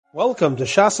Welcome to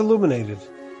Shas Illuminated.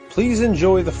 Please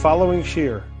enjoy the following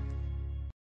shir.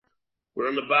 We're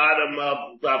on the bottom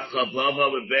of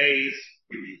Bava with Bays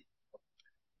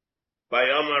by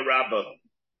Omar Rabba.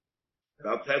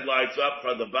 I'll headlights up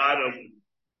from the bottom.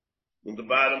 On the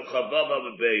bottom, Chabava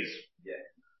with Bays.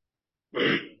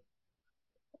 Yeah.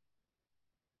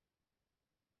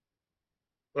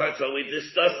 Right, so we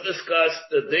discussed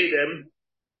the dinim,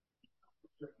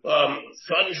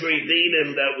 sundry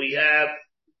dinim that we have.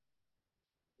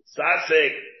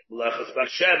 Sasek, Lechas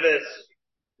Bachsheves,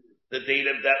 the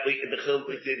dinim that we, the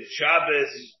Chilpik in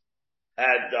Shabbos,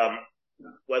 and,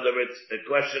 whether it's a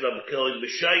question of killing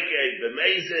B'Shaykei,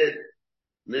 B'Mezid,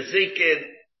 Nezikin,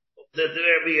 the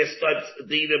various types of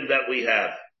dinim that we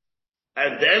have.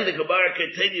 And then the Gemara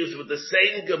continues with the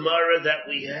same Gemara that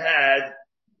we had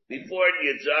before in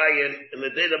Yedzayin, in the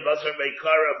din of Basar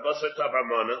Meikara, Basar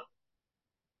Tavarmana,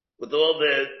 with all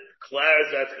the clars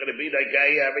that's going to be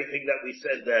Nagaya, everything that we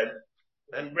said then.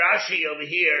 And Rashi over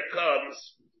here comes,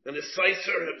 and is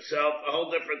Sicer himself, a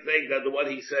whole different thing than the one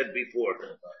he said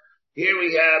before. Here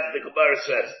we have, the Gemara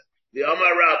says, the Amar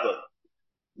Rabbah,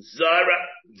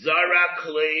 Zara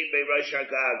Kli Be'Rosh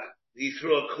Hagag. He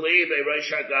threw a Kli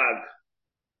Be'Rosh Hagag.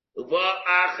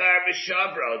 Achar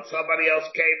V'Shavro. Somebody else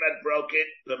came and broke it,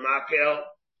 the Makel.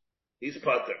 He's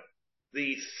putter.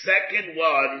 The second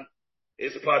one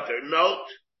is putter. Note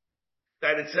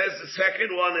that it says the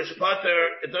second one is putter.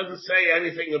 It doesn't say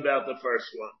anything about the first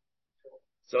one.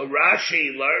 So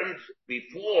Rashi learned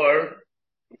before,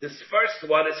 this first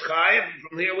one is Chayiv.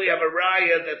 From here we have a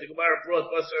raya that the Gemara brought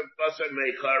Basar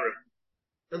Meikarim.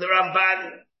 And the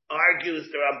Ramban argues,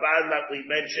 the Ramban that we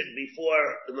mentioned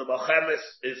before in the Mochemes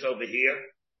is over here.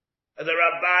 And the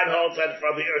Ramban holds that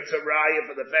from here it's a raya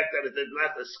for the fact that it did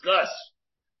not discuss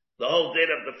the whole din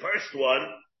of the first one,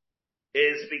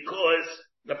 is because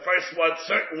the first one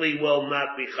certainly will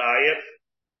not be Chayiv,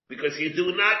 because you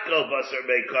do not go Basar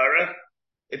Meikara.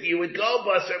 If you would go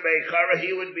Basar Meikara,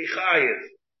 he would be Chayiv.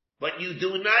 But you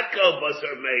do not go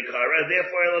Basar Meikara,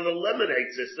 therefore it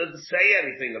eliminates this. It doesn't say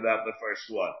anything about the first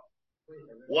one.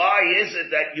 Why is it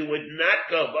that you would not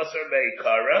go Basar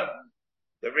Meikara?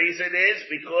 The reason is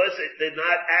because it did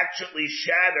not actually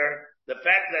shatter the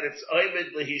fact that it's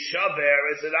Oivid Lehishaber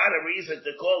is not a reason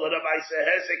to call it a Maisa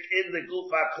Hesek in the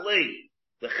Gufa Kli.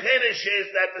 The Chiddush is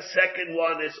that the second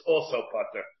one is also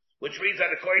Pater, which means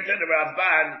that according to the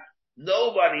Ramban,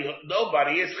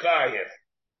 nobody is Chayiv.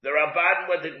 The Ramban,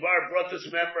 when the Gemara brought this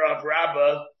member of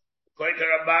Rabbah, according to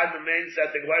Ramban, it means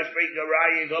that the Gemara is bringing a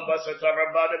raya go Basar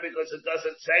Tavarmana because it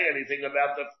doesn't say anything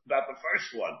about the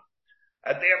first one.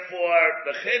 And therefore,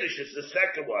 the Chiddush is the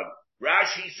second one.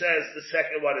 Rashi says the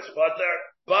second one is Pater,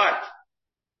 but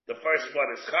the first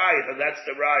one is Chayiv, and that's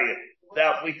the raya.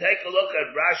 Now, if we take a look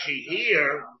at Rashi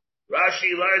here,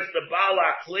 Rashi learns the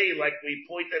Bala Kli, like we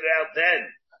pointed out then.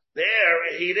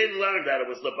 There, he didn't learn that it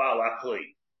was the Bala Kli.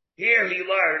 Here he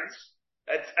learns,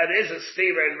 and is a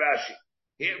Steva in Rashi.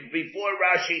 Here, before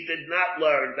Rashi did not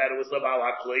learn that it was the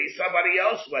Bala Kli, somebody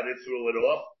else went and threw it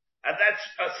off, and that's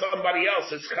somebody else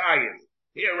is Chayiv.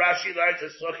 Here Rashi learns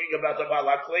it's talking about the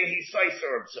Bala Kli, he's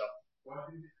Sicer himself.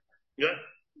 Yeah?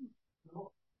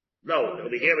 No,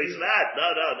 over here he's not.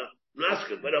 No.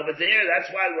 But over there, that's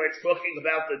why where it's talking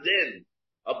about the din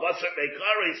of Basar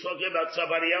Meikara, he's talking about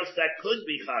somebody else that could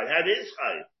be Chayiv. That is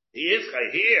Chayiv. He is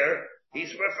Chayiv. Here,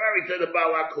 he's referring to the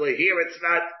Bala Kli. Here it's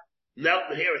not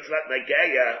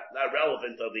Nagaya, not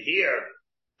relevant over here,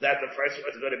 that the first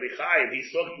one's going to be Chayiv.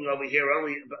 He's talking over here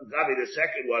only, Gabi, the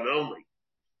second one only.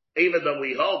 Even though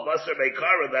we hold Basar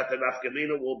Meikara that the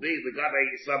Nafkamina will be the Gabi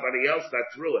somebody else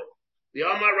that threw it. The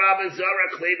Omar Rabbi Zara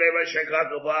Kli Be'Rosh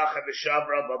Hagag Uvach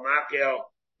B'Shavra B'Makel.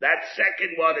 That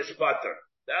second one is Pater.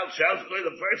 That sounds good.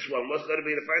 The first one was going to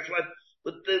be the first one.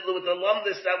 With the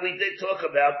lumdus that we did talk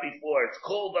about before. It's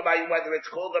called whether it's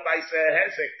called the Maisa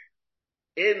Hesek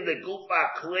in the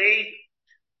Gufa Kli,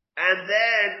 and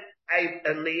then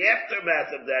and the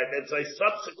aftermath of that, it's a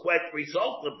subsequent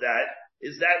result of that,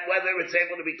 is that whether it's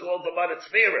able to be called the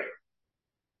Manatzvira.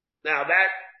 Now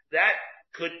that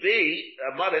could be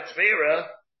a Manatzvira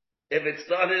if it's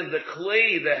done in the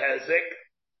Kli, the Hezek.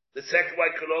 The second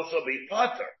one could also be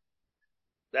Pater.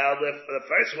 Now the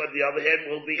first one, the other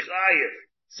hand, will be Chayiv.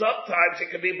 Sometimes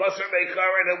it can be Basar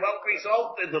Meikara and it won't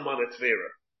result in the Manatzvira.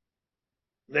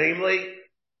 Namely,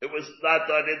 it was not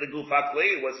done in the Gufa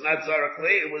Kli, it was not Zara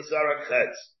Kli, it was Zara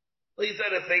Chetz. These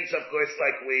are the things, of course,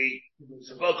 like we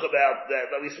spoke about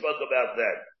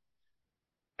then.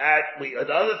 And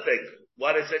another thing,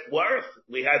 what is it worth?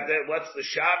 We had what's the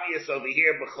Shavius over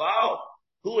here, B'chal?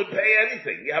 Who would pay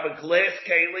anything? You have a glass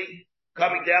Keli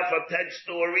coming down from 10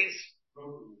 stories.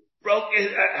 broke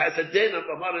it, has a din of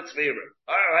Mamon Tzvira.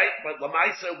 Alright, but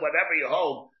Lamaisa, whatever you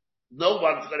hold, no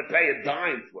one's gonna pay a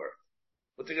dime for it.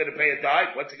 What's he gonna pay a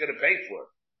dime? What's he gonna pay for?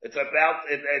 It's about,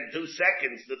 in 2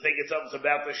 seconds, the thing itself is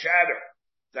about to shatter.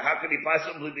 So how can he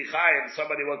possibly be chayiv?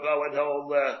 Somebody will go and he'll,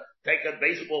 take a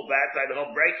baseball bat and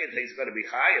he'll break it, he's gonna be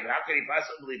chayiv. How can he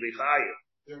possibly be chayiv?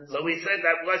 So we said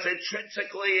that was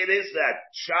intrinsically it is that.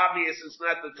 Shabbos is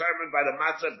not determined by the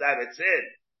matzav that it's in.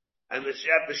 And the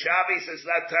Shabbos is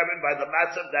not determined by the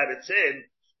matzav that it's in.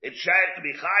 It's trying to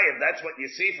be chayiv. That's what you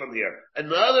see from here.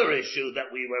 Another issue that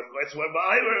we were, of course, we're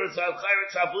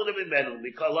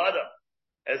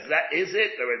as that, is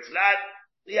it or it's not?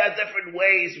 We have different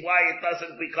ways why it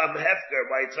doesn't become hefker,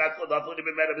 why it's not called afulim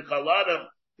imenu b'kol.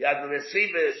 You have the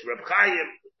Nesivis, Reb Chaim,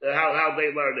 how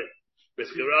they learn it.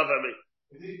 Briskirov, I mean.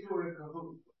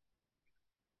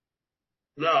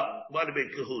 No, what do you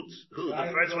mean cahoots? Who?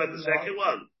 The first one, the second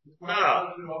one?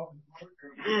 No.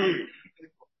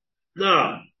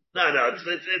 No. That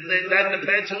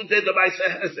depends who did the Maisa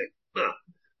Hesek. No.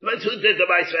 Depends who did the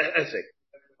Maisa Hesek.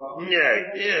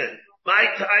 Yeah. My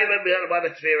time and we had about a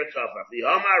Tvira Tofaf. The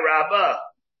Omar Rabbah,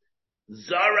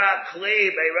 Zara Kli,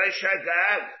 Be'Reish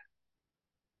Hagag,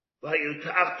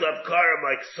 Vayutachtav Karam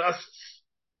like Susks.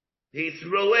 He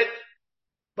threw it,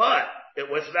 but it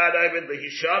was not even the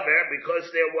Hishaver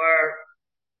because there were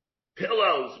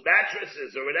pillows,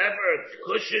 mattresses, or whatever,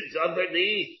 cushions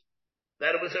underneath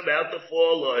that it was about to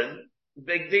fall on.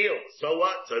 Big deal. So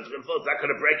what? So it's going to fall. It's not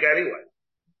going to break anyway.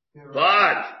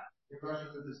 But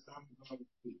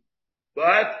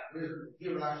what?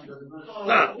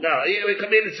 No. We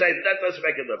come in and say that doesn't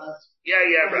make a difference.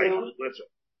 Yeah, right. That's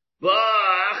right.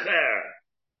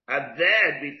 And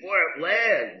then before it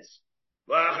lands,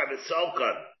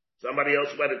 somebody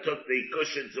else went and took the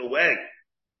cushions away.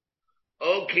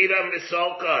 Oh, Kidam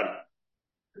Misolkan.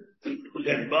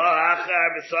 Then Ba'achar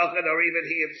Misolkan, or even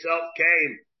he himself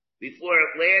came before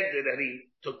it landed and he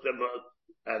took them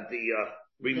and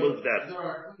removed them.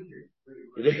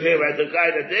 Right, the guy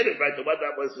that did it, right, the one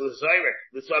that was the Zyrek,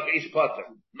 the Sakish Potter.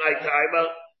 My time,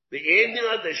 the Indian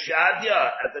of the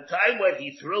Shadya, at the time when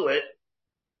he threw it,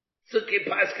 Suki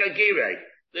Paska Gire.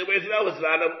 There was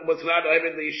not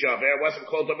even the Shaver, it wasn't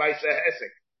called the Maisa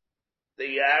Hesek.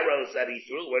 The arrows that he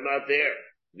threw were not there.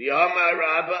 The Amar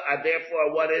Rabba, and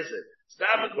therefore what is it?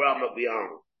 Stamach Rama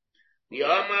B'yam. The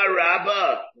Amar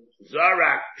Rabba,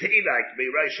 Zarak Tinak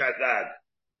B'Reish Hagag.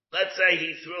 Let's say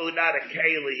he threw not a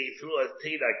keli, he threw a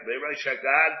tinak, B'Reish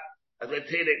Hagag, and the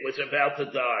tinak was about to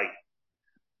die.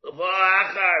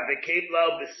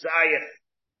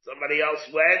 Somebody else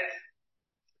went,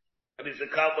 and he's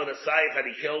come with a sayif and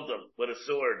he killed him with a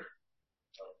sword.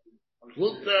 The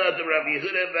Rabbi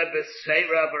Yehuda ben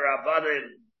Beseira b'Rabbanan.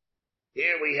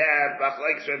 Here we have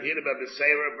Machlekes Rabbi Yehuda ben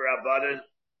Beseira b'Rabbanan.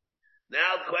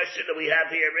 Now the question that we have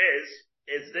here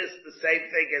is this the same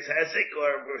thing as Hesek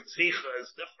or Ritzicha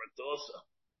is different also?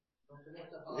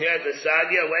 Here the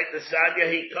Sanya,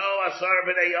 he called Asar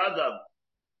b'nei Adam.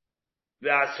 The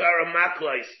Asar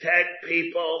Maklois, 10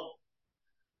 people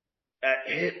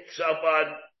hit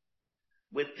someone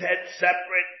with 10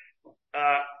 separate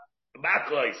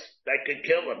maklois that could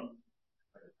kill him.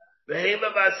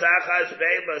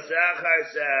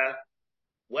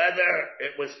 Whether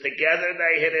it was together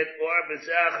they hit it or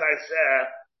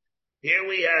here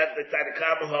we have the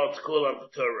Tanakama holds Kul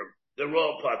of Turim, the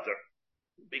role putter,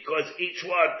 because each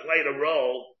one played a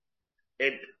role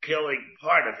in killing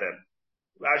part of him.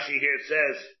 Rashi here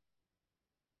says,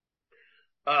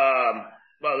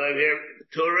 here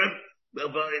Turim,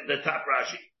 the top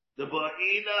Rashi. The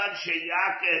Ba'inan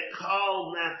Sheyaket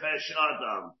Kol Nefesh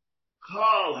Adam.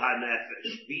 Kol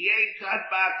HaNefesh. V'yekat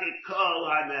Bakit Kol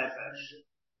HaNefesh.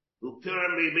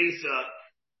 Ukturim Mimisa.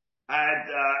 And,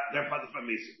 they're part of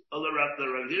Misa. The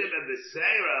Ravim and the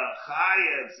Seira,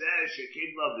 Chayev, Zeh,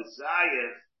 Shekim Lo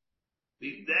V'Sayev.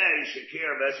 V'dei,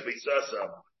 Shekir, Vesmisasa.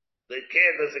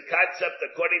 There's a concept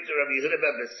according to Rabbi Yehuda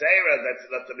ben Beseira that's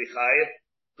not to be Chayev.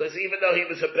 Because even though he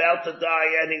was about to die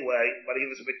anyway, but he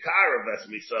was a Mikar of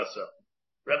Vesmisasa.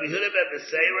 Rabbi Yehuda ben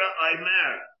Beseira,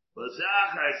 Aymer.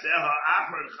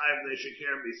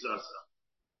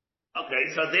 Okay,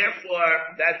 so therefore,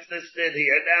 that's this thing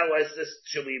here. Now,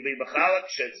 should we be Machalik?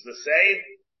 Should it's the same?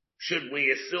 Should we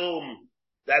assume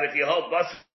that if you hold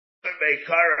Basar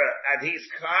Meikara and he's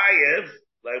Chayiv,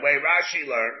 the way Rashi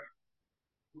learned,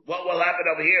 what will happen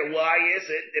over here? Why is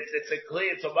it, if it's a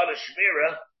clear, it's a Mana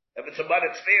Shmira, if it's a Mana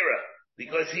Tzvira,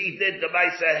 because he did the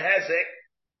Maisa Hezek,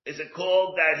 is it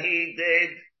called that he did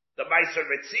the Maisa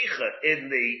Ritzicha in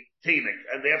the Tinik,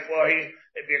 and therefore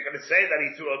if you're going to say that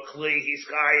he threw a Kli, he's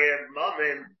Chayiv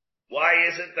Mamin, Why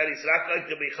is it that he's not going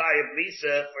to be chayiv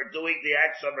misa for doing the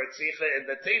acts of Ritzicha in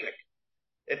the Tinik?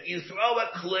 If you throw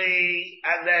a kli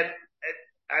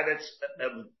and it's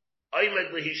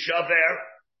oimid lihishaver,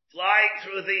 flying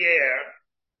through the air,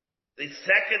 the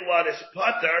second one is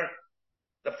putter,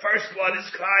 the first one is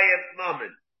chayiv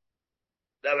mammon.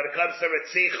 Now when it comes to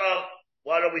Ritzicha,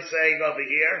 what are we saying over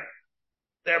here?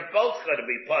 They're both going to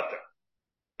be putter.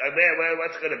 I mean,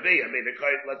 what's going to be? I mean,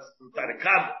 let's try to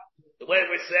come. The way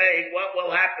we're saying, what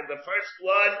will happen? The first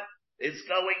one is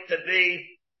going to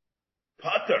be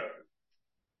putter.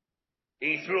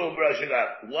 He threw him Rosh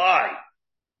Hashanah. Why?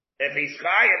 If he's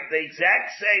chayav the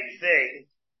exact same thing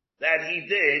that he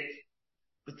did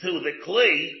to the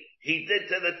kli, he did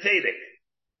to the tinik.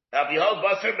 Now, if you hold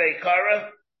basar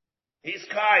meikara, he's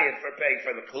chayav for paying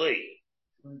for the kli.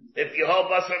 If you hold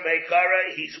basar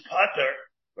meikara, he's putter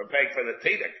for paying for the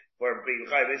tinik, for being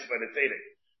chayav for the tinik.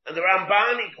 And the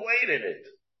Ramban equated it.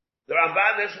 The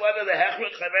Ramban is one of the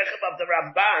hechrut chavechim of the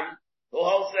Ramban, who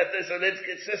holds that there's an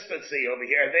inconsistency over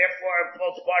here. Therefore, it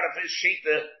falls part of his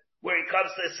shita, where he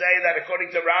comes to say that according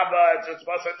to Rabbah, it's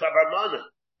basar tavarmana.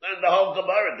 And the whole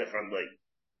Gemara differently.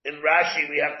 In Rashi,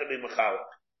 we have to be mechalek.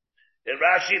 In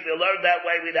Rashi, if you learn that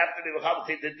way, we'd have to be mechalek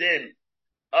to the din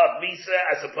of Misa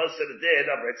as opposed to the din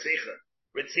of Ritzicha.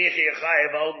 Ritzicha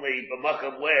Yechayev only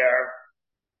b'makam where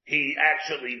he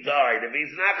actually died. If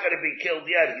he's not going to be killed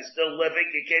yet, he's still living,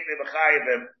 you can't be mechayev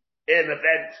him in an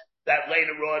event that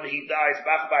later on he dies.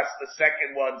 Machbas, the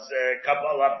second one's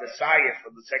couple of the sayif,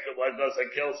 and the second one goes and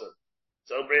kills him.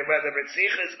 So whether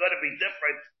Ritzicha is going to be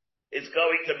different, it's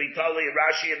going to be totally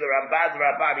Rashi and the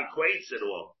Ramban equates it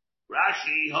all.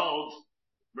 Rashi holds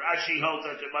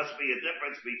that there must be a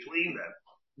difference between them.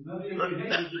 What?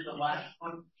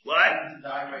 What?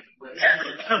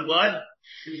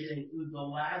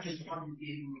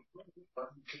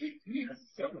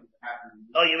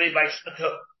 Oh, you mean by 10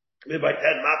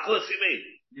 makos, you mean?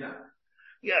 Yeah.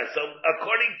 Yeah, so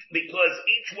because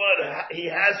each one he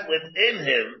has within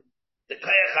him the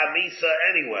kayach hamisa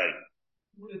anyway.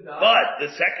 But the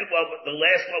second one, the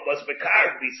last one was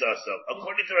Bekar Bisaso.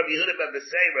 According to Rabbi Yehuda ben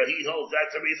Beseira, he holds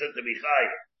that's a reason to be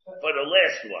chayav for the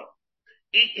last one.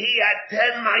 He had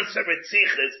 10 Meiser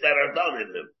Ritzichas that are done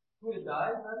in him.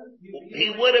 He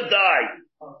would have died.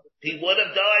 He would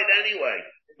have died anyway,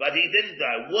 but he didn't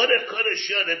die. Woulda, coulda,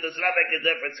 shoulda does not make a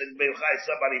difference in Bechai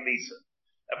somebody Misa.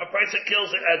 If a person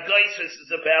kills a Geisus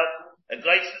is about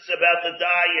to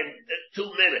die in 2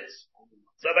 minutes.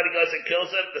 Somebody goes and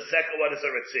kills him, the second one is a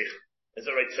Ritzich, is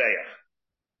a Ritzayach.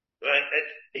 Right?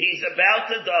 He's about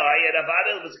to die, and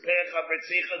Avada was Kayach of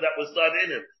Ritzicha that was done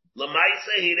in him.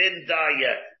 Lamaisa, he didn't die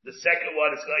yet. The second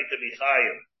one is going to be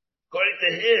Chayim. According to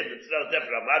him, it's no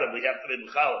different. Amada, we have to be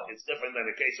Mechalach. It's different than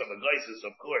the case of a Geisus,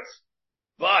 of course.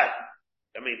 But,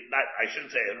 of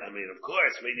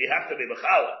course, you have to be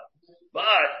Mechalach.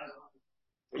 But,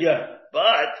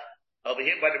 over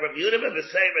here, by the Rabbi Yehuda ben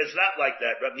Beseira is not like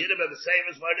that. Rabbi Yehuda ben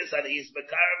Beseira's word is that he's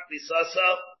Mekarim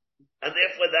Bisaso, and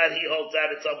therefore that he holds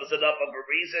that itself is enough of a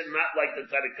reason, not like the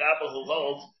Tadikaba who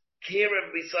holds Kirim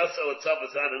Bisaso itself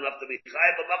is not enough to be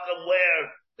Chayim, but Makam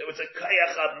where there was a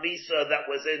Kayach of Misa that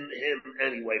was in him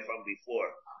anyway from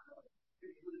before.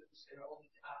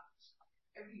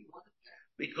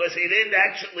 Because he didn't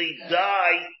actually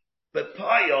die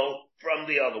Bepayel from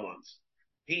the other ones.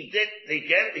 He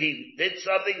did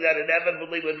something that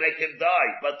inevitably would make him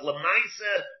die. But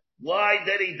Lamaisa, why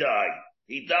did he die?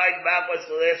 He died Magwas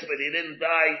Last, but he didn't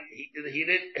die.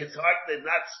 His heart did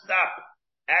not stop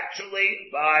actually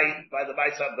by the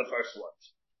mice of the first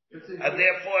ones. And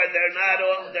therefore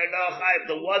they're not high.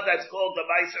 The one that's called the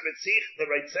mice of Ritzich, the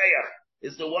Ritzayach,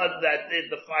 is the one that did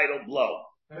the final blow.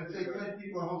 Let's say 10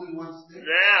 people holding one stick.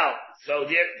 Now, so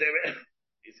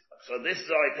this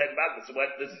is only 10 buckets.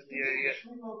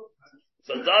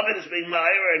 So David is being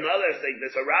Ma'ir another thing.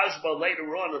 There's a Rashba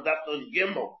later on in Dafnun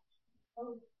Gimel.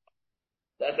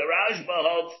 That the Rashba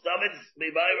holds, David is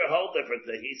being Ma'ir a whole different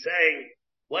thing. He's saying,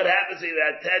 what happens if you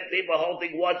had 10 people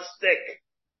holding one stick?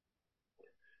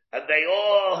 And they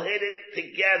all hit it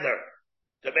together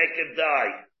to make him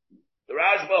die. The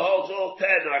Rashba holds all 10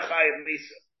 are Chayiv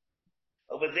Misa.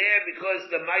 Over there, because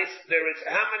there is,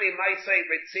 how many Maisei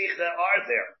Ritzicha are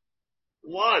there?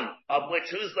 One, of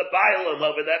which, who's the Bailam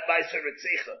over that Maisei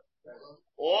Ritzicha?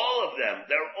 All of them.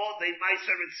 They're all, the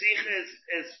Maisei Ritzicha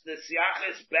is the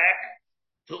Siach is back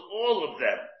to all of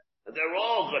them. And they're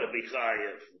all going to be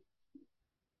Chayiv.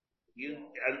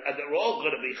 And they're all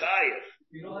going to be Chayiv.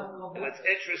 And what's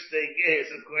interesting is,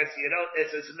 of course,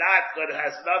 this is not good, it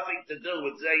has nothing to do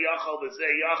with Zeh Yachol,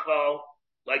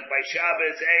 like by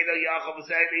Shabbos, Eino Yachol,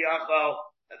 Zeh Yachol,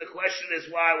 And the question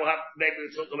is why. We'll have maybe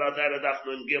we'll talk about that at Daf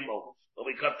Nun Gimel when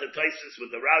we come to Taisus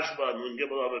with the Rashba and Nun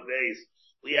Gimel of a base.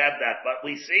 We have that, but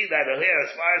we see that here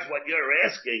as far as what you're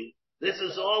asking. This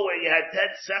is all where you had 10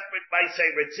 separate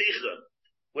Maaseh Ritzicha,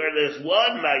 where there's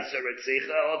one Maaseh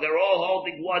Ritzicha, or they're all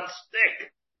holding one stick.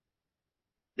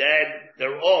 Then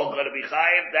they're all going to be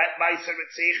chayiv. That Maaseh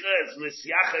Ritzicha is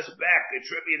Nisyaches back,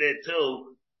 attributed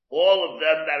to all of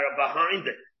them that are behind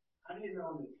it. How do you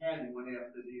know the 10 went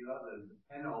after the other, the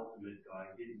penultimate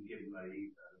guy didn't give him a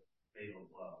fatal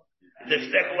blow? The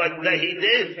second one that he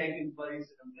did. Taking place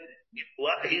in a minute.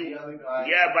 Well,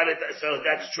 so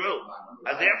that's true.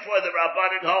 And therefore the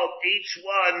Rabbanan hold each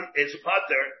one is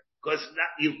putter, because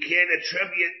you can't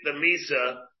attribute the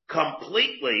Misa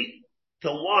completely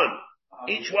to one.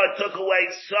 Each one took away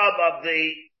some of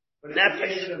the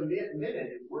nefesh.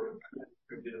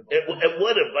 It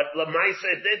would have, but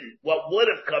Lamaisa didn't. What would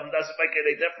have come doesn't make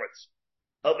any difference.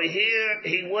 Over here,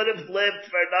 he would have lived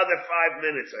for another 5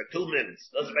 minutes or 2 minutes.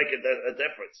 Doesn't make a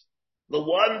difference. The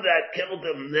one that killed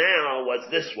him now was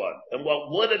this one. And what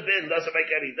would have been doesn't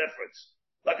make any difference.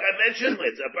 Like I mentioned,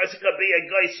 a person could be a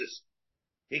geisis.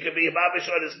 He could be a babish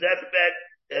on his deathbed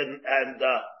and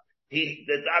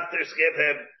the doctors give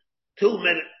him 2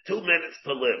 minutes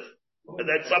to live. And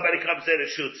then somebody comes in and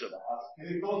shoots him.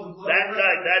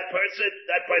 That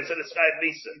person is Chayav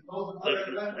Misa.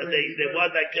 The one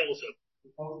that kills him.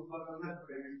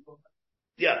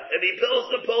 Yeah, and he pulls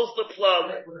the plug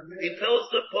on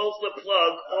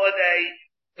a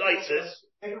geisis.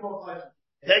 Take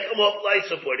him off life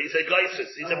support. He's a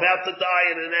geisis. He's about to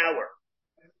die in an hour.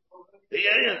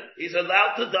 Yeah. He's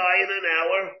allowed to die in an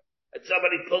hour, and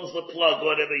somebody pulls the plug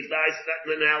on him. He dies not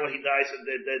in an hour. He dies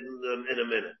in a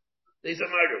minute. He's a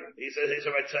murderer. He's a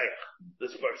Ratzayach.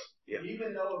 This person. Yeah.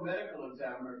 Even though a medical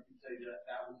examiner can say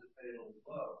that was a fatal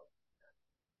blow,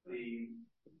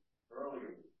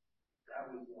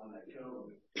 that was the one that killed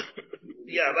him.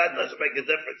 Yeah, that doesn't make a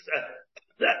difference.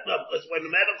 Because when the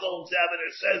medical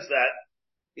examiner says that,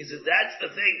 he says that's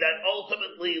the thing that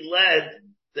ultimately led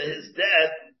to his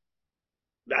death.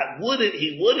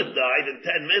 He would have died in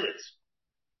 10 minutes.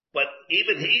 But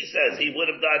even he says he would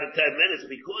have died in 10 minutes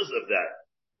because of that.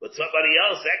 But somebody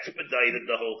else expedited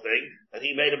the whole thing, and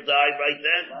he made him die right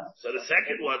then. So the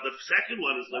second one is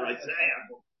the right saying.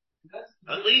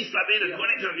 At least,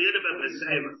 according to Yehuda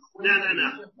B'Seimer.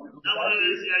 No, what it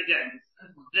is again.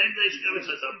 Then Reish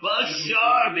says,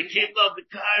 Bashar B'Kibla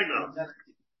B'Karno.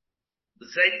 The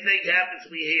same thing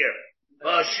happens we hear.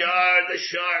 Bashar, the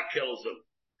Shar kills him.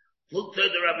 Look to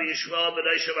the Rabbi Yishmael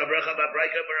B'Naisha B'Brecha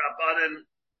B'Breika B'Rabbanan,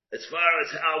 as far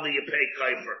as how do you pay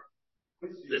Kaifer.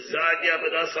 The Sanya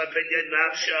B'Nasa Pinyan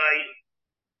Nafshai,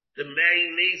 the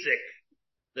main Nizik.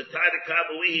 The Tana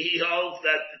Kabbalah, he holds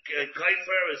that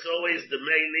Kaifer is always the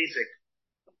main Nizik.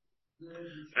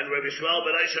 And Rabbi Shmuel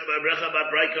ben Aisha ben Recha ben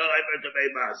Breika Eimer to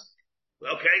Mas.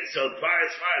 Okay, so as far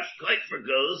as Kaifer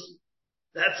goes,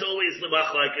 that's always the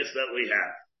machlekes that we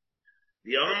have.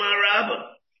 The Omar Rabbah,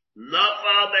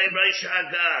 Nafal be Reish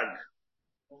Agag.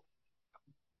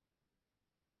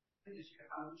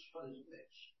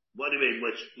 What do you mean?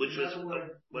 Which was?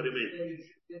 What do you mean?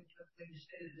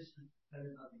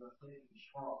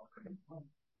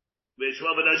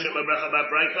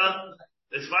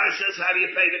 As far as just how do you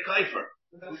pay the kaifer?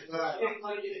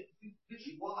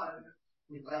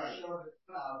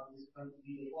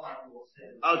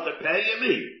 Oh, to pay you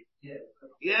mean?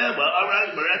 Yeah, well, all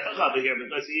right, we're over here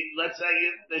because let's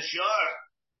say the shard,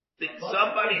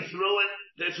 somebody threw it.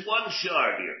 There's one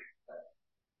shard here.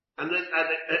 And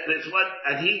there's one,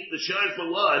 and the shard's the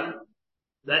one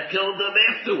that killed them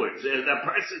afterwards.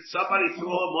 Somebody threw him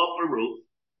off a roof,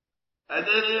 and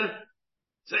then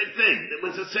same thing. It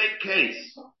was the same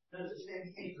case.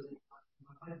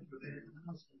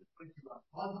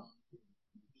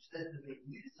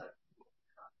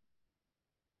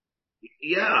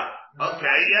 Yeah.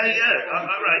 Okay. Yeah. All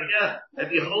right. Yeah.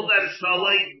 If you hold that it's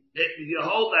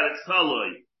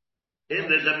talui, in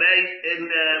the domain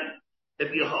if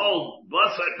you hold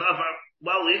basar kafar,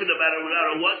 well, even no matter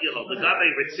what you hold, the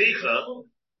gabe ritzicha,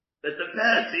 it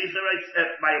depends. He's the right.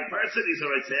 By a person, he's the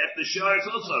right say. If the shar is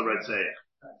also a right say.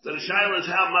 So the shaila is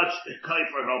how much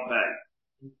kaifer he'll pay.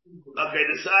 Okay,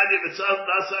 the sanya v'tzov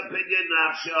nasa pinyan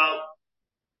nafshal.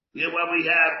 Yeah, when we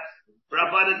have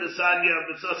Rabbanan the sanya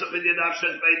v'tzov pinyan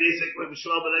nafshal by nisik with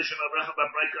Mishloh b'neishem abracha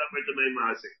b'brayka for the main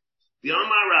masik. The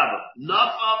Omar Rabbah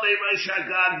nafal me'reish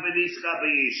hagag v'niska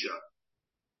b'yisha.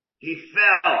 He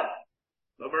fell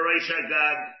from a reish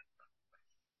hagag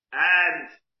and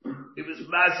he was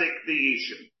mazik the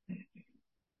yisha.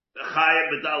 The chayim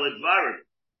b'dalit varim.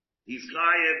 He's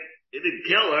chayim. He didn't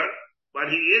kill her, but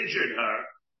he injured her.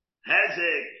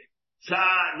 Hezek,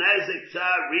 Tzah, Nezik,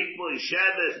 Tzah, Rikboy,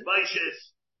 Sheves, Baishis.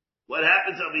 What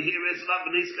happens over here is not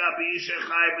Beniska B'Yisha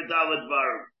Chai B'Dalet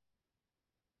Barum.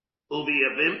 Ubi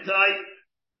Avimtai.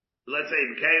 Let's say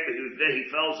he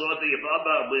fell off the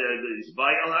Yavama where he's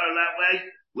vital her that way,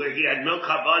 where he had no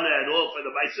Kavanah at all for the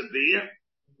Maisabiyah.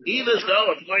 Even though,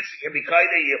 of course, it can be kind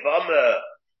of Yavama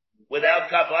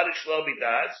without Kavanah Shlomi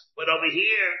Das, but over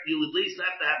here, you at least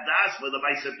have to have Das for the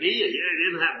Maisabiyah. Here, you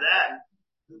didn't have that.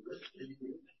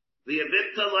 The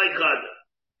Avimta like other.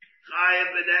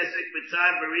 Chayim Benesik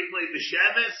Mitzayim Bariklei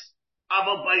B'Shemes,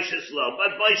 Aval Baishas Lo.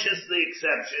 But Baishas the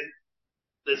exception.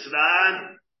 The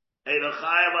Sran, Eil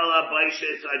Chayim Ala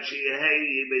Baishas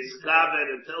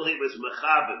until he was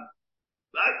Mechaven.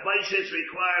 That Baishas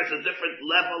requires a different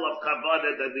level of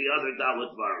Kavanah than the other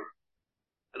Dalet Varim.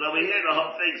 And over here, the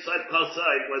whole thing, Sod Kol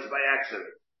Sod, was by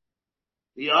accident.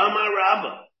 The Amar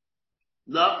Rabbah,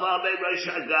 Nafal Be Rosh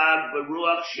Hagag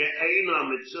Beruach She'ena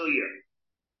Mitzuya.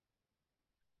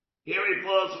 Here he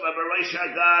falls from a Rosh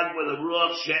Hagag with a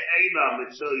Ruach She'ena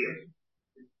Mitzuya.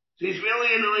 He's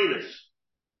really an Elinus.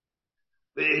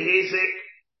 Behizik,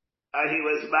 and he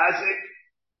was Mazik,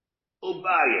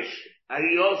 Ubayish, and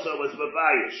he also was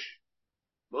Babayish.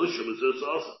 Moshe was this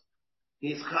also.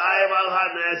 He's Chayav al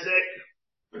HaNezek,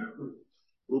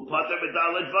 Upater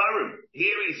B'Dalet Varim.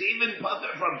 Here he's even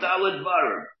Pater from Dalet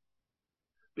Varim.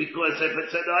 Because if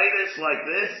it's an Elinus like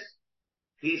this,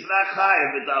 he's not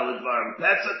Chayav B'Dalet Varim.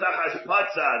 Petzatach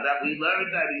Patza, that we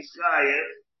learned that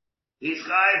he's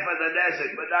Chayav for the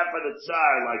Nezek, but not for the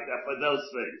Tsar like that, for those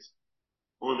things.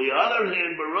 On the other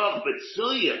hand, Baruch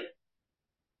B'Tzuya,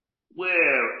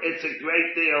 where it's a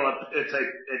great deal of, it's a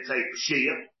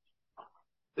Shia.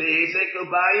 The Hizek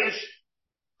Ubayish,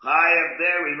 Chayav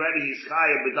there, we read he's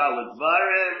Chayav B'Dalet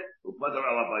Varim, Upater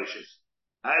Ala Baishis.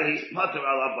 And he's Pater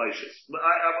Ala Baishis.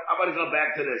 I'm going to go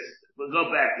back to this. We'll go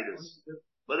back to this.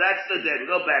 But that's the dead.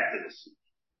 We'll go back to this.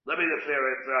 Let me the fair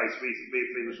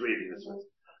finish reading this one.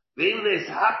 Being this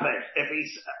happen,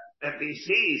 if he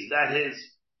sees that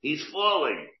he's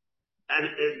falling and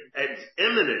it's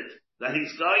imminent that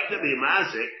he's going to be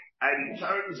mazik, and he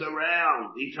turns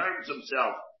around, he turns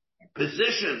himself,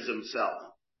 positions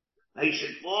himself, he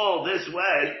should fall this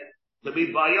way to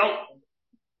be bayot.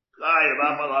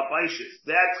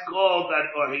 That's called that,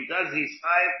 or he does his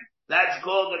time. That's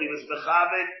called that he was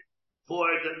mechaven for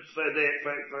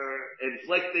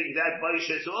inflicting that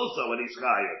baishis also when he's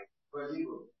chayav.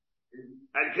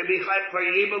 And can be chayav for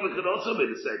yibum. It could also be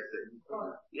the same thing.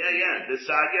 Yeah. The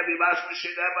Sanya Bimash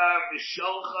Mishinema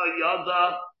Misholcha Yada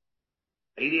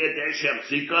Eidia Deshem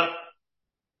Zika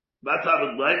Matav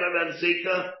Leima Ben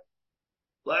Zika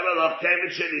Leima Lav Kevin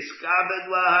Shen Iskaven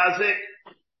Lahazik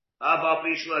Abba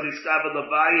Bishla Iskaven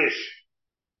Lavayish.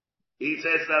 He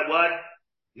says that what?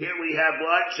 Here we have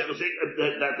what?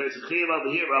 That there's a chiyuv over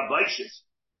here, Rabbaishis.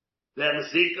 Then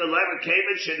Zika Leima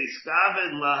Kevin Shen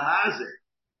Iskaven Lahazik.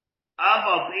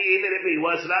 Abba, even if he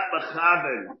was not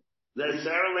Mechaven,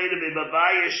 necessarily to be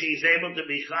Babayish, she's able to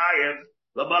be Chayev,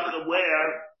 the Makkah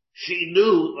where she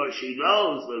knew, or she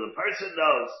knows, or the person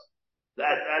knows,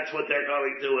 that that's what they're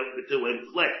going to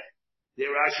inflict. The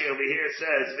Rashi over here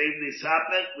says,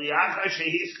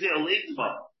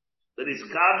 that he's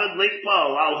Kavan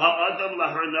Likpo, al ha'adam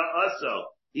lahana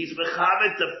aso. He's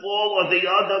Mechaven to fall on the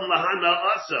Adam lahana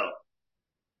aso.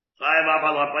 You don't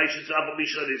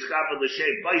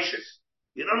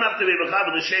have to be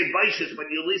mechaber l'shem baishis, but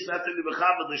you at least have to be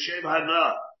mechaber l'shem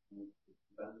hana.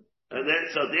 And then,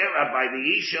 so there, by the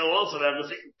Isha also,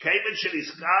 Kaven shel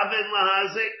iskaven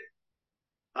lahazik,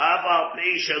 aval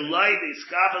pi shalai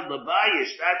iskaven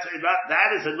labayish. That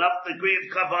is enough degree of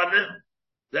kavanah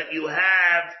that you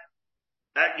have,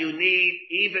 that you need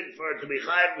even for it to be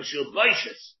chayav l'shel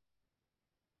baishis.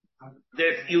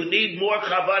 You need more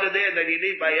kavanah there than you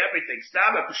need by everything.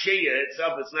 Stam pshiyah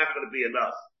itself is not going to be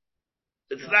enough.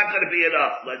 It's not going to be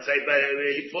enough. Let's say, but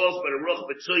he falls by the ruch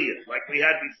b'tzuya, like we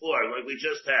had before, like we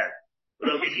just had. But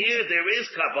over here, there is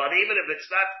kavanah, even if it's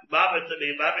not mavish to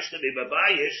be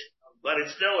babayish, but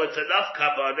it's enough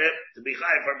kavanah to be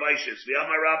chayav for baishis.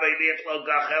 V'yamar Rabbi Niechlo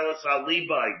gachelis al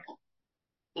libay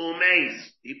umeis.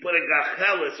 He put a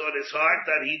gachelis on his heart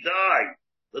that he died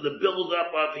for the build-up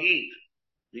of heat.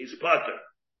 He's putter.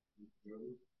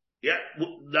 Yeah,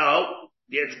 no.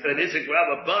 Yes, it is a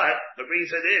grabber, but the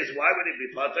reason is, why would it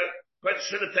be putter? But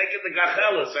should have taken the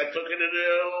gachelis. I took it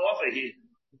off of him.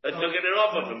 I took it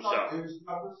off of himself.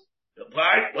 The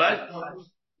part, what?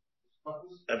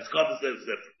 It's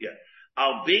different, yeah.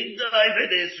 Al big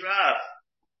David is Raf,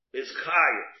 is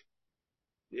Chayev.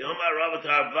 The Omar Rav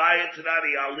Tarvaya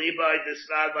Tanani, Al Liba, this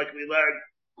not like we learned.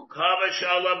 Kava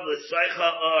Shalom, the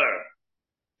Seicha Or.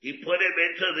 He put him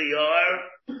into the yar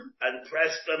and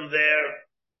pressed him there.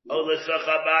 Or he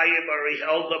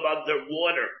held him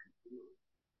underwater.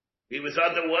 He was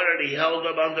underwater and he held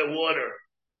him underwater.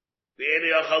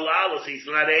 He's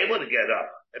not able to get up.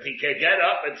 If he can get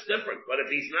up, it's different. But if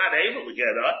he's not able to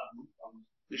get up,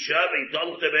 he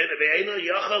dunked him in. Or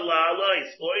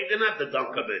he didn't have to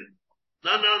dunk him in.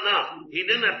 No. He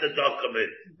didn't have to dunk him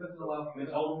in.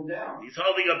 He's holding him down. He's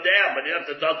holding him down, but he didn't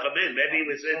have to dunk him in. Maybe he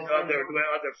was in under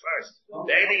first.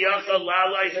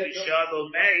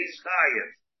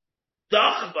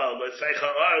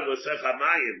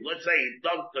 Let's say he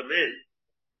dunked him in.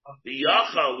 The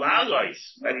Yachal Lalois,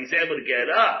 and he's able to get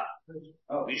up.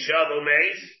 Bishavo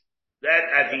Mace, that,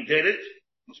 and he did it,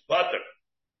 he's putter.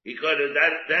 He could have,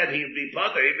 that he'd be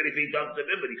putter, even if he dunked him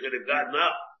in, but he could have gotten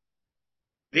up.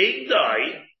 Big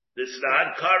die, the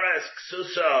Snad, Karas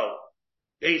Ksuso.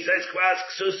 He says Kras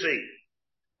Ksusi.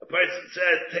 A person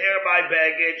says, tear my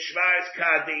baggage, Shvars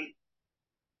Kadi,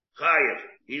 Chayev.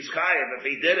 He's Chayev if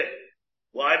he did it.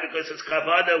 Why? Because his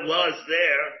Kavada was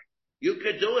there. You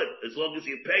could do it as long as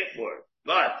you pay for it.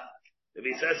 But if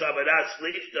he says I'm not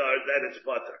sleep star, then it's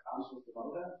putter.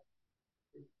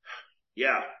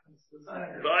 Yeah.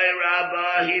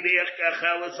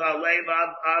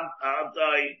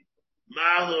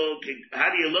 How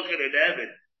do you look at an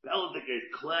Evan? Relative is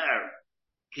clear.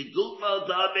 Kigufa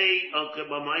dami or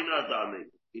kamamayna dami.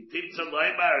 He thinks some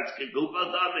Leimar, it's Kigufa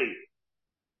dami.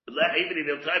 Even if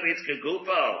he'll tell me it's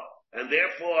Kigufa, and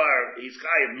therefore he's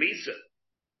Chayav Misa.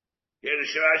 Here the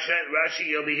Rashi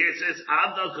over here says,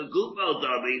 Abdo Kagufo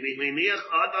Dami, Miminiach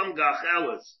Adam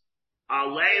Gachelis.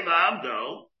 Alev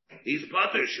Abdo, he's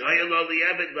Potter, Shayalo the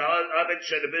Abed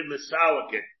should have been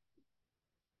Misalikin.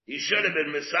 He should have been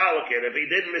Misalikin. If he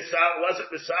didn't wasn't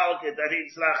Misalikin, then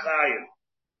he's not Chayav.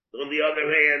 On the other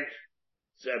hand,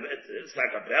 it's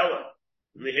like a Bella.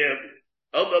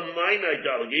 Oba Minor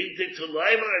Dog, he thinks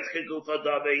Alev is Kagufo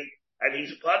Dami, and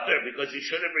he's Potter because he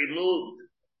should have removed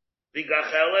the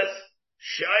Gachelis.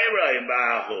 Shaira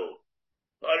Bahu.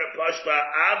 Or Pashba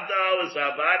Abdo is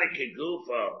Avada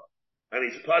Kigufo. And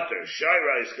he's putter.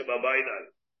 Shaira is Kamabainai.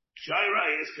 Shaira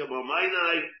is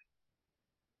Kamabainai.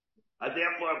 And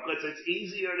therefore, because it's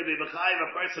easier to be B'chayim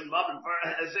a person moment for a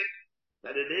Hezek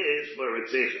than it is for a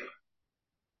Tzich.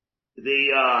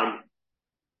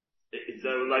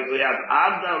 Like we have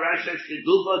Abdo Rashesh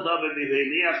Kigufo David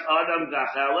B'Hiniach Adam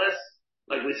Gacheles.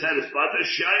 Like we said, it's butter.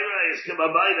 Shaira is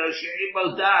Kamabaino,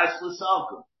 Sheimo Das,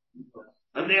 Lasalka.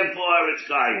 And therefore it's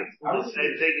Chayav. The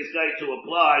same thing is going to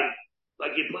apply,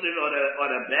 like you put it on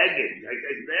a baggage.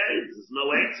 There's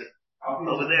no answer.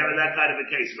 Over there in that kind of a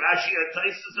case. Rashi or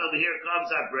Taisus over here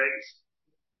comes that brings.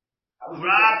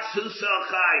 Krak Suso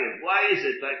Chayav. Why is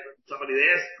it? Like somebody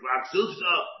asked, Krak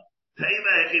Suso,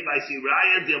 Pema Echi by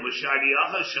Siraya, Dil Bashadi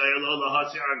Acha, Shayalo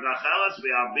Lahasir Gachelas,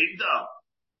 we are Bigdo.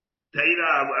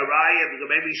 Taina,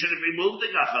 maybe you should have removed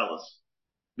the gachelas.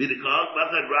 Midikog,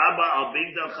 Machad Rabba, al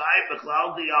Bigda Chai,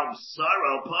 Beclaldi, al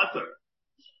Saro, Potter.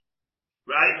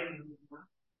 Right?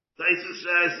 Taisa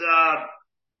says,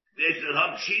 they should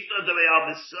have Shita, to be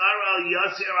al Saro,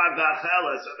 Yasir, al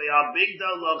Gachelas, to be al Bigda,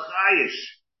 lo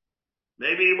Chayish.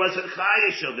 Maybe he wasn't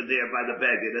Chayish over there by the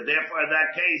beggar, and therefore in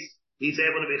that case, he's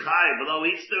able to be Chayish. Below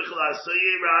each Tuchla,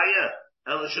 Suyi Raya,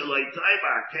 El Shalai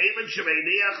Taiba, came in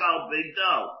Shemeniach al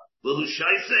Bigda. Well, who's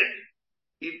Shaisik?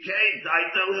 He came,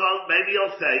 maybe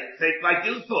he'll think like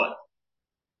you thought.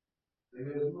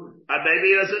 And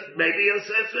maybe he'll say, maybe he'll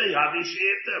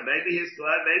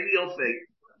think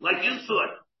like you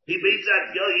thought. He means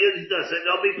that, he doesn't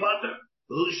know me Potter.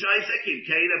 Who's Shaisik? He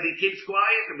came, if he keeps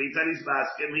quiet, it means that he's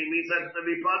basking, he means that to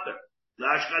be Potter.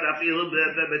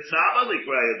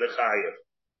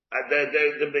 And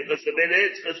because the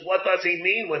minute is, because what does he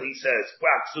mean when he says,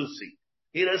 Krak Susi?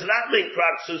 He does not mean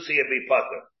Krak Susi and be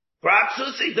putter. Krak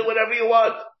Susi, do whatever you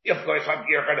want. Of course,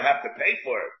 you're going to have to pay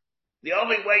for it. The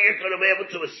only way you're going to be able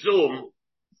to assume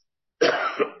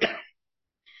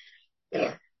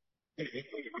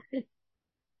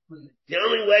the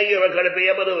only way you're going to be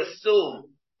able to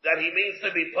assume that he means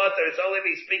to be putter is only if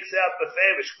he speaks out the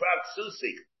famish Krak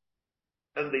Susi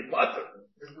and be putter.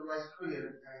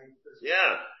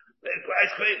 Yeah.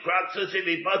 Christ created Krak Susi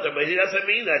be butter, but he doesn't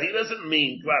mean that. He doesn't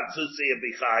mean Krak Susi and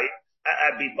be chai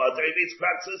and be butter. He means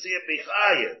Krak Susi and be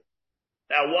chai.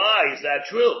 Now, why is that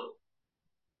true?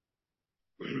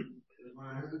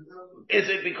 Is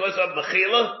it because of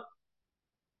Mechila?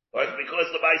 Or is it because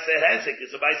the Maaseh Hesek?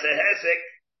 Is the Maaseh Hesek?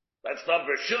 That's not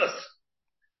Vershus.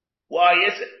 Why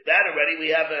is it? That already we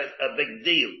have a big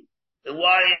deal. And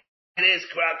why it is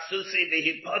Krak Susi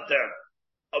be butter?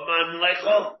 Am I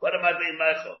Michael? What am I being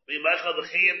Michael? Being Michael the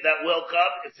Chiyuv that will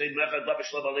come, it's a Michael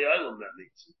Davish Lavaliyayim, that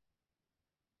means.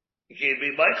 You can't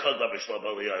be Michael Davish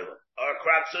Lavaliyayim. Or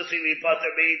Krak Susi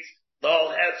Mipater means the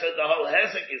whole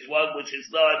Hezek is one which is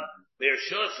done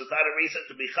Bershus. It's not a reason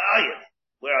to be Chayiv.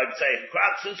 Where I'd say,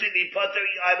 Krak Susi Mipater,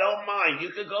 I don't mind.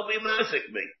 You can go be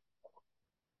Mazik me.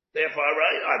 Therefore,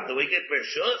 right, I'm doing it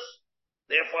Bershus.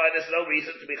 Therefore, there's no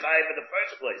reason to be Chayiv in the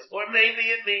first place. Or maybe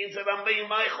it means that I'm being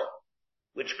Michael,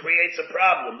 which creates a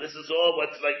problem. This is all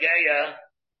what's Lageya,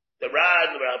 the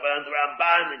Ramban,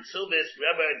 and Subis,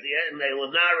 remember at the end, they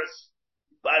Lunaris,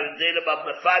 by the data of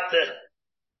Mefata,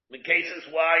 in cases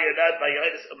why you're not by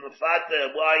Yodis of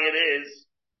Mefata, why it is,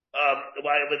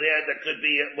 why over there could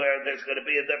be, where there's going to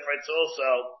be a difference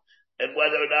also, and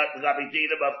whether or not the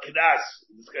Abidinam of Knas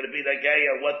is going to be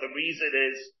Lageya, what the reason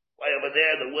is, why over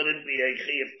there wouldn't be a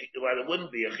Chiyuv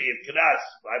Knas,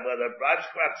 whether Raj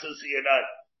Krak Susi or not.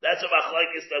 That's a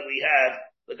machlokes that we have,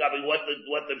 regarding what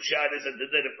the pshat is and the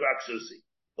din of Krak Susi.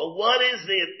 But what is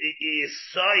the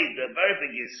very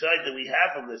big yesod that we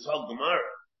have from this whole Gemara?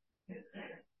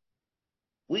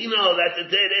 We know that the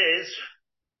din is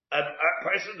a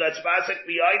person that's Masik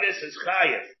B'Yidis is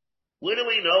Chayiv. Where do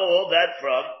we know all that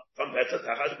from? From Pesach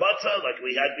Tachas Batza, like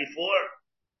we had before.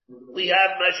 We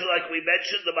have, like we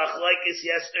mentioned, the machlokes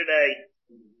yesterday,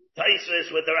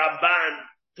 Taisus with the Ramban.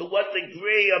 To what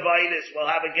degree of Inus we'll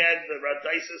have again the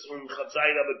Rataisis on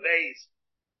Chatzayim of Beis.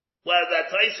 Well, that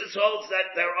Taisis holds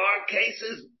that there are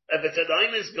cases, if it's an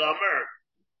Inus Gomer,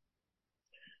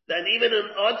 then even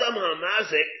an Adam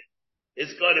HaMazik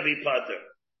is going to be Pater.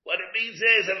 What it means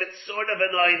is, if it's sort of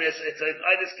an Inus, it's an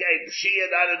Inus Kain,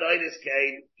 Shia, not an Inus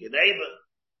Kain, Geneva.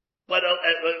 But,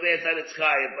 then it's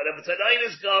Chayiv. But if it's an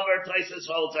Inus Gomer,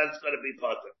 Taisis holds that it's going to be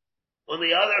Pater. On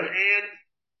the other hand,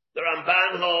 the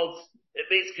Ramban holds, it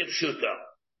means Kipshuta.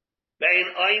 Bein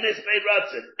Einus, Bein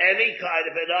Ratzin. Any kind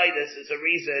of an Einus is a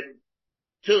reason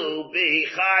to be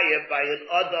Chayiv by an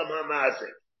Adam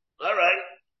HaMazik. Alright.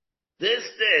 This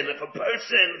then, if a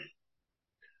person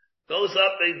goes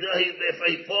up, if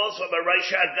he falls from a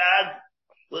Reish Hagag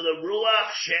with a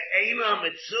Ruach She'ena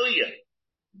Mitzuya,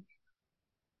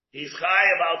 he's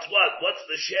Chayiv about what? What's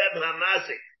the Shem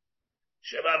HaMazik?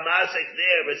 Shem HaMazik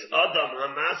there is Adam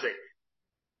HaMazik.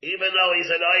 Even though he's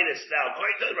an Inus now,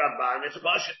 according to the Ramban, it's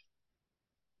Pasha.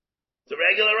 It's a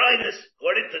regular Inus.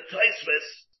 According to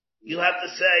Taisvis, you have to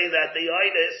say that the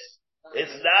Inus is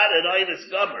not an Inus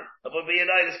Gomer. It would be an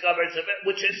Inus Gomer,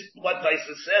 which is what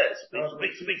Taisvis says.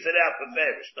 Speaks it out for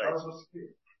Farish.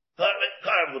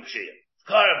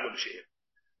 Karav Lubshir.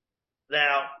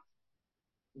 Now,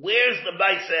 where's the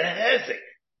Maisa Hezek?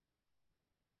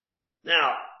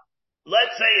 Now,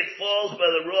 let's say it falls by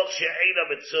the Ruach She'ena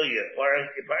Mitzuya, or a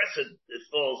person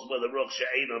falls by the Ruach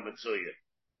She'ena Mitzuya.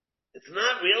 It's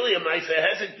not really a Maisa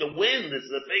Hezek. The wind is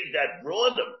the thing that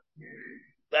brought him,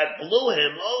 that blew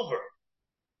him over.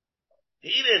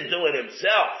 He didn't do it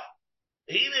himself.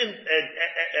 He didn't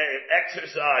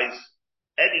exercise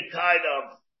any kind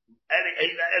of,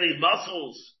 any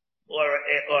muscles or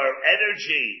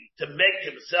energy to make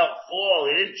himself fall.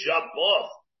 He didn't jump off.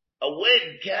 A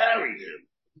wind carried him.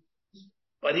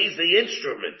 But he's the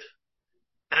instrument.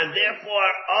 And therefore,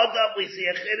 Adam, we see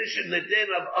a chiddush in the din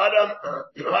of Adam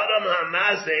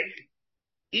HaMazik,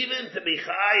 even to be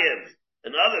chayiv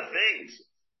and other things.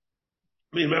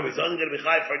 I mean, remember, he's only going to be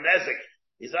chayiv for Nezik.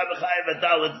 He's not a chayiv at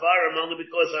Dalet Varim only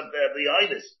because of the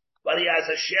Inus. But he has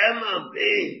a Shema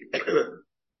being.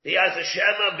 He has a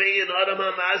Shema being in Adam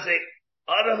HaMazik.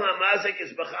 Adam HaMazik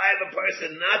is b'chayiv a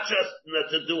person not just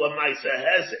to do a Maisa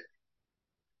Hezek,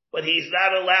 but he's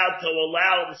not allowed to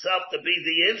allow himself to be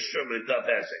the instrument of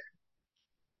Hezek.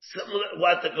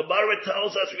 What the Gemara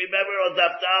tells us, remember on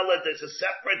Daf Dalet, there's a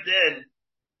separate din.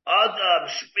 Adam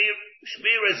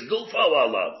Shmiras Gufo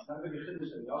Alav.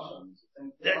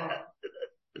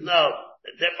 No,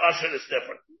 Yashan is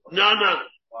different. No.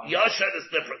 Yashan is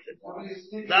different.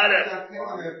 Not it.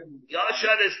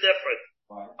 Yashan is different.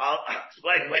 I'll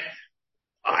explain. Wait.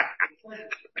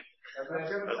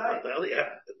 Well, yeah,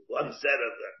 one set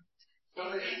of them.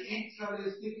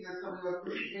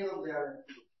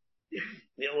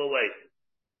 Yeah, we'll wait.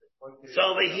 So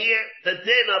over here, the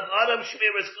din of Adam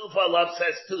Shmiras Gufa Love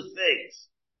says two things.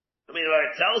 I mean,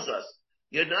 it tells us,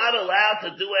 you're not allowed to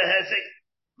do a hezek,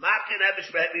 makin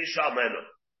evish behevi shalmenu.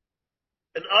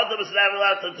 And Adam is not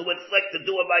allowed to inflict, to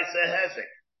do a maisa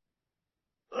hezek.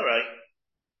 Alright.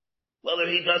 Whether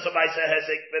he does a maisa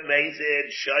hezek,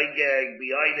 b'mezid, shaygeg,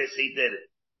 b'yinus, he did it.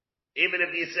 Even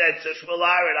if you said, so Shmuel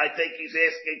I think he's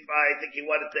asking for, I think he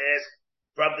wanted to ask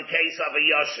from the case of a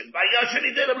Yashin. By Yashin,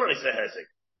 he did a Maisa Hezek.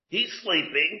 He's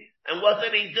sleeping, And what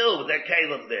did he do with that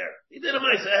Caleb there? He did a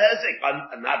Maisa Hezek,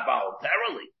 not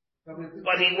voluntarily.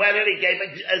 But he went and he gave a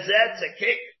Zetz, a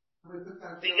kick.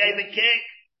 He gave a kick.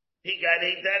 He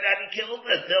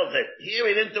killed it. Here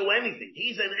he didn't do anything.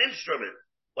 He's an instrument.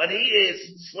 When he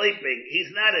is sleeping,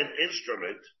 he's not an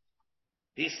instrument.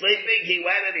 He's sleeping, he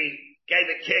went and he gave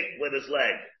a kick with his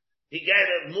leg. He gave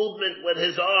a movement with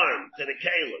his arm to the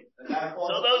Caleb.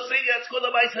 So those things, that's called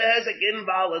a Maisa Hezek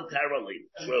involuntarily.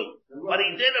 True. But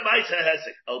he did a Maisa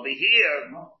Hezek. Over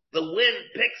here, the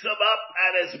wind picks him up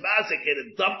at his mazik and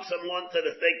it dumps him onto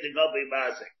the thing to go be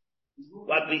mazik.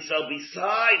 So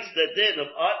besides the din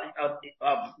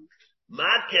of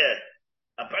makeh,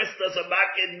 a person does a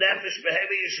makeh nefesh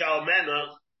behavior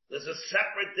shalmena, there's a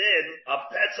separate din of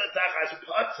petzatach as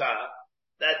patza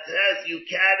that says you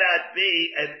cannot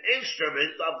be an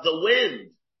instrument of the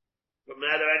wind, no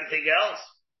matter anything else,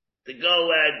 to go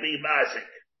and be mazik.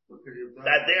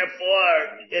 That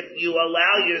therefore, if you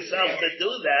allow yourself to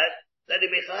do that, then you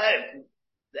be chayiv.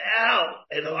 Now,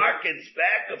 it harkens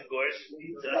back, of course,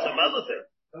 to some other thing.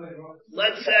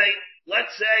 Let's say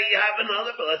you have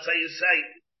another, but let's say you say,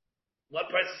 one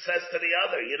person says to the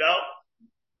other,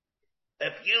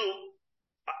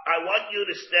 I want you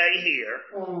to stay here.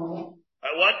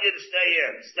 I want you to stay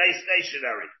here. Stay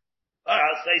stationary. All right,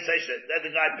 I'll stay stationary. Then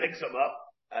the guy picks him up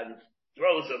and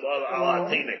throws him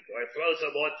on tinik, or throws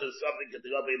him onto something to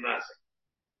go be massive.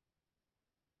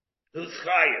 Who's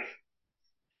chayiv?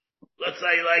 Let's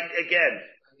say, like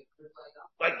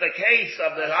the case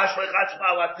of the Hashlechatz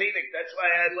Malatinik, that's why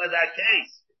I had with that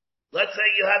case. Let's say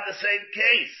you have the same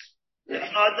case. If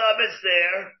Adam is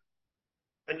there,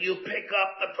 and you pick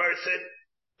up the person,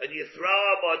 and you throw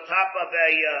him on top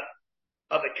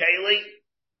of a keli,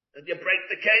 and you break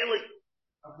the keli.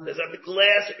 There's a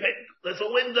glass pick, there's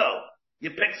a window.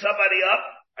 You pick somebody up,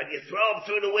 and you throw him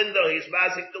through the window, he's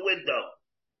mazik the window.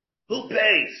 Who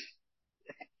pays?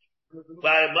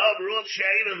 By Ruach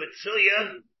Shein and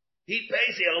Mitzuya, he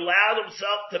pays, he allowed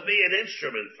himself to be an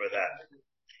instrument for that.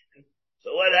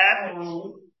 So what happens?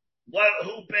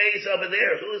 Who pays over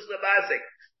there? Who's the mazik?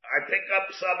 I pick up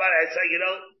somebody, I say,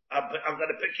 I'm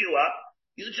gonna pick you up.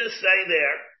 You just stay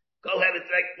there. Go ahead and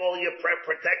take all your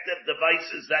protective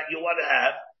devices that you want to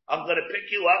have. I'm gonna pick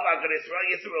you up, I'm gonna throw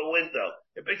you through a window.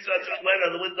 It picks you up through a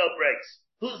window, the window breaks.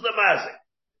 Who's the mazik?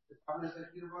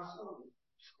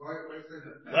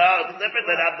 Well, it's different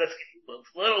than it's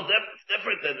a little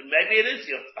different than, maybe it is,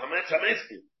 I'm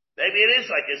asking. Maybe it is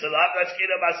like this. A lot of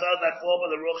that fall by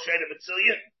the Ruach Shein and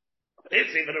Mitzuya.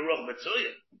 It's even a Ruach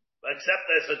Mitzuya. Except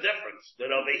there's a difference.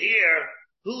 That over here,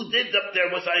 there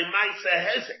was a Maisa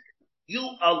Hezek. You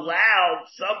allowed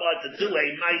someone to do a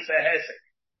Maisa Hezek.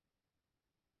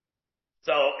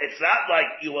 So it's not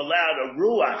like you allowed a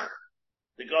Ruach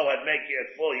to go and make you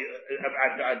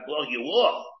and blow you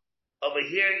off. Over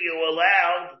here, you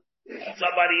allowed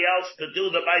somebody else to do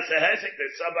the Maisa Hezek.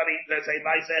 There's a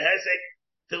Maisa Hezek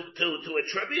to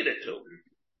attribute it to.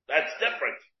 That's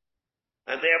different.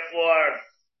 And therefore,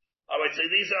 alright, so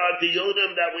these are the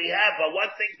Yudim that we have, but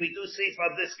one thing we do see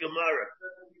from this Gemara,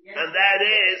 and that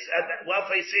is, what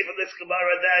we see from this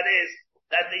Gemara,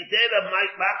 that they did a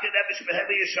Makin Evish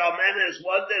Behevi Yishalmena is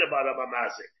one din about a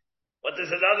Mamasik. But there's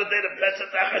another din of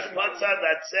Petzatachas Matzah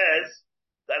that says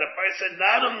that a person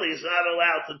not only is not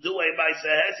allowed to do a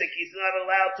Maisa Hesek, he's not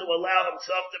allowed to allow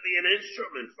himself to be an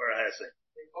instrument for a Hesek.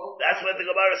 That's what the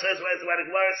Gemara says, when the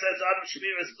Gemara says, Adam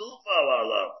Shmir is Gufa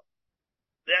Allah.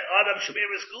 That Adam Shmir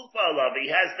is Gufa Allah. He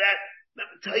has that.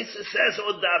 Taisa says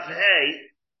on Daf Hey,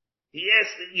 he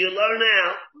asked, you learn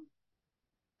out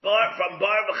from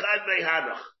Bar B'chad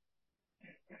Mehanach.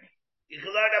 You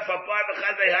can learn out from Bar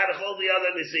B'chad Mehanach, all the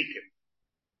other Nizikim.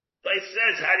 Taisa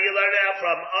says, how do you learn out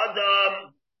from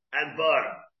Adam and Bar?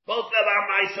 Both of them are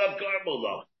Ma'asav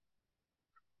Garmula.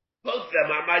 Both of them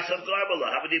are Ma'asav Garmula.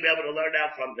 How would you be able to learn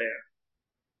out from there?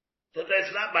 So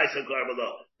that's not Ma'asav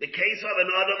Garmula. The case of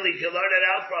an Adam that you learn it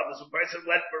out from is a person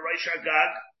went for Rosh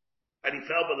Hagag and he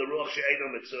fell by the Ruach Shein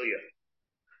and Mitzuya.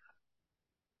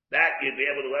 That you'd be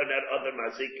able to learn that other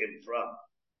Mazikim from.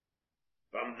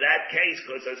 From that case,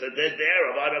 because there's a din there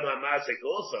of Adam HaMazik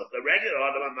also. The regular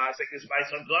Adam HaMazik is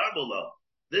Ma'asav Garmula.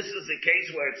 This is the case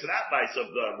where it's not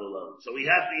Ma'asav Garmula. So we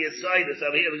have the Yesaitis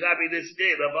over here. There's got to be this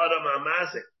din of Adam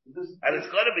HaMazik. And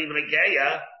it's going to be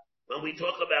Megeya when we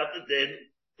talk about the din.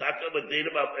 Talk about din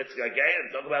about, it's Megeya,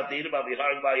 and talk about din about the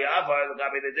Harag Bayavar, there's got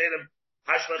to be the din of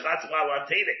Hashlechatz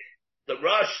Malatinik. The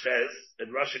Rosh says,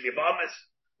 in Rosh Yavamis,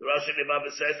 the Rosh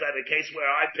Yavamis says that in a case where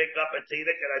I pick up a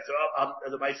tinik and I throw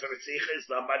the Ma'aser Ritzicha is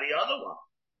done by the other one.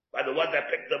 By the one that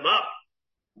picked them up.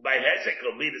 By Hesek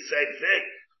will be the same thing.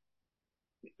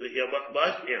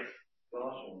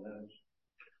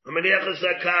 So we're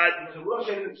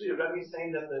saying too, Rabbi's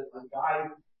saying that the guy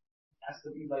has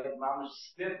to be like mamish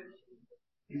stiff.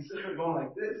 He's sitting going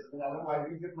like this. I don't know why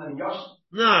he's different than Yosh.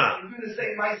 No. He's doing the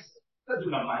same mice. He's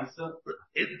doing a mice.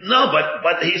 No,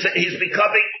 but he's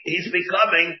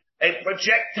becoming a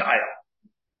projectile.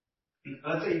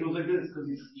 Let's say he goes like this because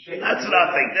he's shaking. That's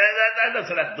nothing. That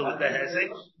doesn't have to do with the hezek.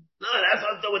 No, that's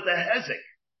not to do with the hezek.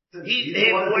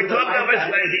 We're talking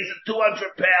about he's a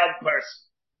 200-pound person.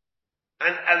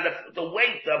 And the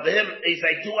weight of him is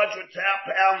a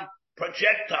 200-pound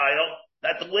projectile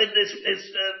that the wind is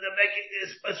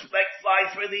fly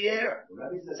through the air.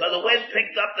 So the wind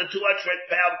picked up the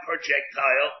 200-pound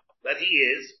projectile that he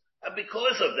is, and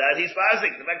because of that, he's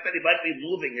basing. The fact that he might be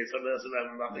moving it, so it doesn't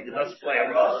have nothing. It doesn't play a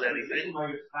role in anything.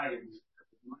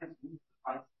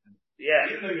 Yeah,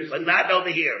 but not over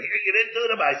here. Here you didn't do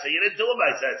the Maisa. You didn't do a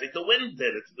Maisa. The wind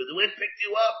did it. The wind picked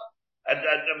you up and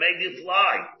made you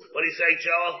fly. What do you say,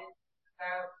 Joel?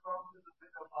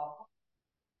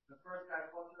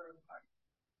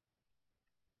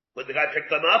 When the guy picked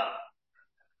them up?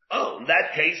 Oh, in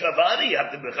that case, Avadi, you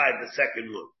have to behind the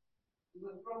second one.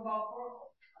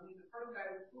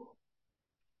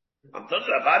 I'm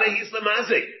talking about Avadi, he's the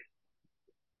Mazik.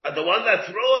 And the one that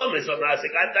threw him is a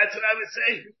Mazik. That's what I was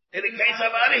saying. In the case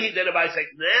of Avadi, he did a Mazik.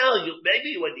 Now,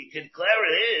 maybe when you can declare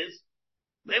it is,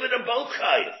 maybe they're both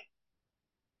chayiv.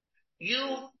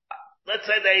 Let's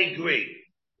say they agree.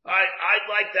 I'd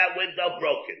like that window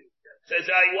broken. Says,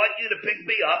 I want you to pick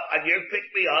me up, and you pick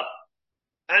me up,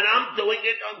 and I'm doing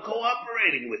it, I'm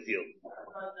cooperating with you.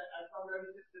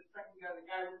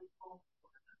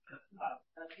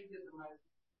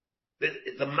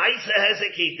 The Maisa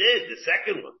Hezek he did, the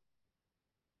second one.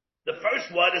 The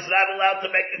first one is not allowed to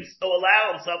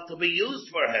allow himself to be used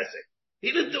for Hezek.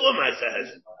 He didn't do a Maisa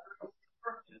Hezek.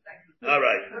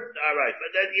 Alright.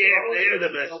 But then you have to hear the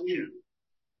message.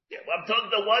 Yeah, well, I'm talking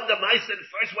the Maisa,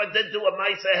 the first one didn't do a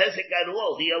Maisa Hezek at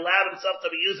all. He allowed himself to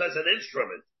be used as an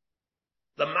instrument.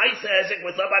 The Maisa Hezek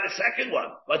was about the second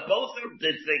one. But both of them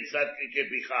did things that he could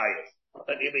be chayav.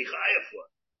 That he'd be chayav for.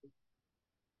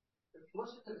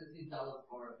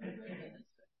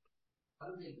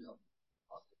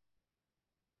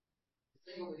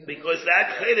 Because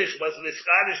that Chiddush was the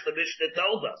Scottish the Mishnah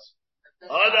told us.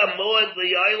 Adam Muad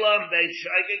L'Yolam Bein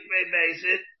Shaykik Bein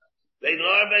Mesid Bein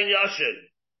Nor Bein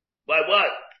Yashin. By what?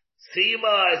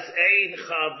 Sima es ein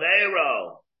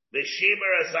chavero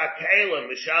Mishimer es hakelim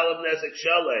Mishalem Nezek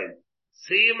Shalem.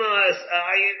 Sima es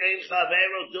ein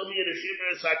chavero Dumya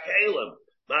Mishimer es hakelim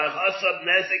Ma'achasab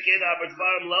Nezekin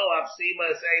Abertvarim Lo Sima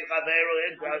es ein chavero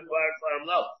in Abertvarim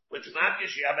Lo. With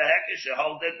Makish you have a hekish you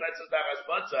hold it Betzatachas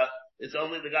Patza. It's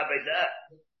only the guy by that.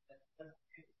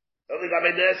 Only the guy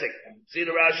by Nezek. See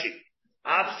the Rashi.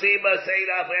 Af Sima es ein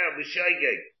chavero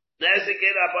Mishaygig.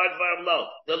 Nezikin abad varim lo.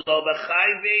 The lo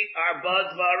b'chayvi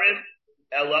abad varim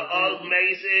ela all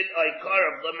mezid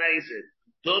oikarav la mezid.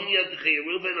 Dumya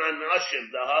d'chiruvin anashim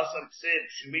the hasam sid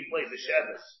should be played the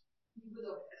Shabbos.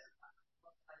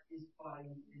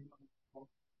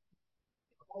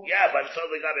 Yeah, but it's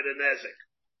only got it in Nezik.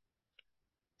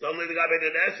 It's only the guy by the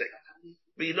Nezik.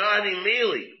 Binani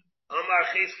mili. Amar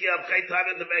Chizkiya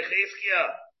b'chaytanen de b'chizkiya.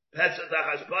 Petzat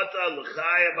achaspata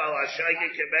l'chayev al hashayke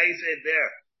kemezid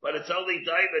there. But it's only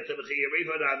diamond to the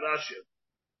Chiyariva and Anashim.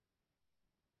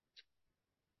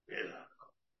 Yeah.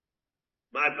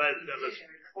 My bad.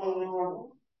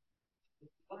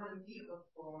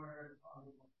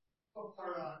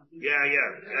 Yeah.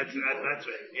 That's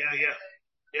right.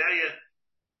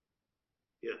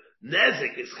 Yeah.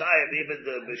 Nezik is chayav, even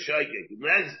the B'shaykik.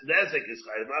 Nezik is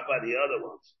chayav, not by the other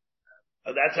ones.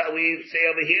 And that's how we say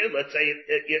over here. Let's say,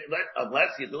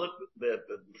 unless you do it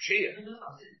B'shia.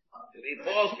 If he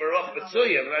falls for Ruch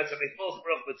B'tzuya, but if he falls for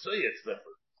Ruch B'tzuya, it's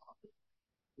different.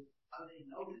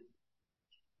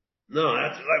 No,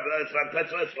 that's what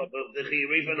the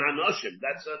Chiyariv and Hanoshim.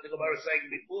 That's what the Gemara was saying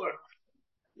before.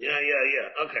 Yeah.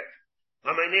 Okay.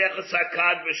 Hamaniach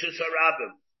Sakad B'shis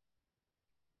Harabim.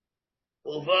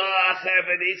 Uva Acher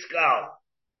V'nitzkal.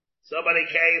 Somebody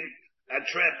came and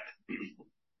tripped.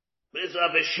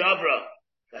 Mizav Shavra,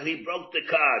 and he broke the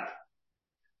card.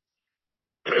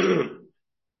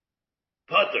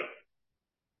 Potter.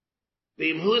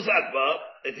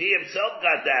 If he himself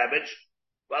got damaged,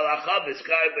 Balachav is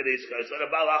Chayav B'nitzkal. So the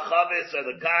Balachav or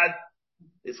the card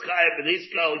is Chayav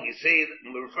B'nitzkal. You see,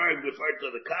 we refer to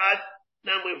the card.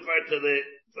 Now we refer to it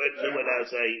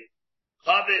as a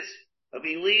Chavis. If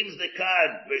he leaves the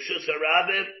card, B'shus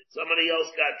Harabim, somebody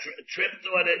else got tripped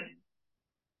on it.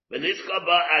 And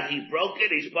he broke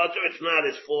it, he's potter, it's not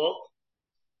his fault.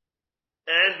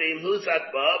 And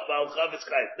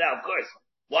now, of course,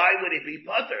 Why would he be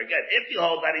potter? Again, if you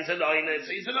hold that he's an oinus,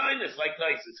 like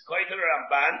Taisus. Quite a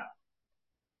Ramban.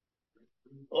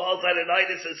 All that an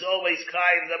oinus is always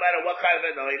kind, no matter what kind of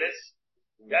an oinus.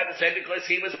 You have to say because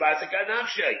he was Masika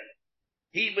Nafshay.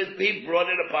 He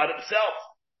brought it upon himself.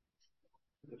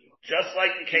 Just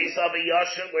like the case of a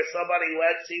Yasha, where somebody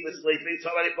went, he was sleeping,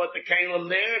 somebody put the kalim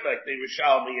there, like the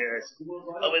Rishalmi is.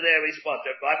 Over there he's put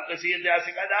there, but because he is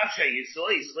Masika Nafshay, you saw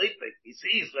he's sleeping. He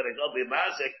sees that it's going to be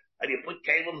Masik, and you put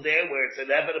kalim there where it's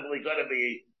inevitably going to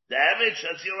be damaged,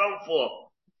 that's your own fault.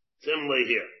 Similarly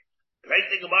here. Great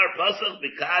thing about Pasuk,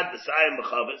 Bikad, B'sayim,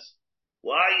 B'chavis.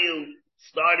 Why are you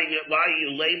starting it? Why are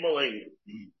you labeling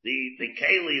the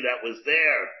keli that was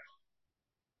there?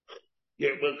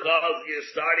 Because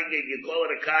you're starting it, you call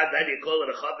it a kad, then you call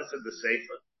it a chavis in the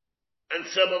sefer. And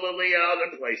similarly in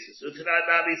other places. Utanat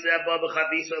nabi zebba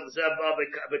b'chavisa zebba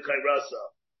b'kairasa.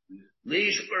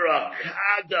 Lishbara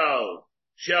kado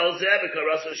shel zeh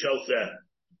b'kairasa shel zeh.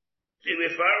 You're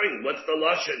referring, what's the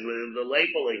lashon, the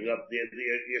labeling of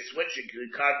you're switching to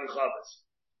kad and chavis.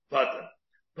 Pata.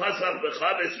 Pasach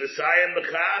b'chavis v'sayim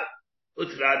b'chad.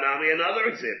 Utanat nami, another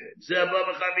example. Zebba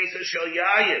b'chavisa shel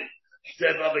yayin.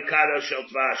 Zebba b'kado shel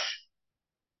tvash.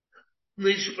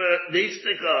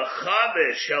 Nishtika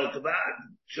chavish shel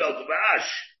tvash.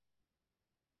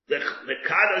 The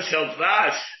kado shel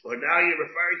tvash, or now you're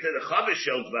referring to the chavish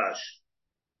shel tvash.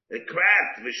 It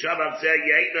cracked, v'shabav zeh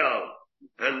yeino.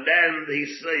 And then he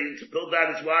pulled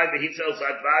out his wine, but he tells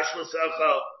Advash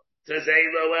l'socho, says,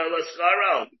 Eilo el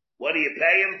escharo. What do you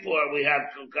pay him for? We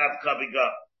have coming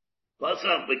up.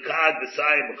 Pasach b'kad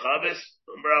b'sayim b'chavis,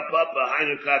 umrapapa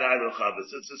hainukad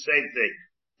hainukhavis. It's the same thing.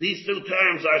 These two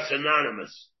terms are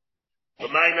synonymous.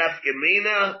 L'may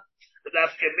nafkamina, the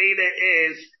nafkamina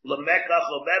is l'mekach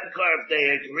l'memkar, if they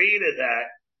agree to that,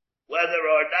 whether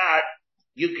or not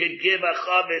you could give a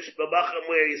chavis b'macham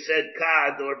where you said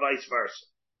kad or vice versa.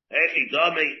 Hechi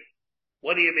dummy.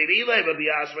 What do you mean? Elay would be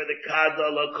asked for the kad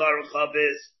lo kar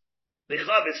chavis, the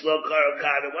chavis lo kar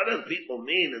kad. What do people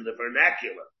mean in the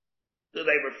vernacular? Do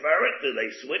they refer it? Do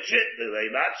they switch it? Do they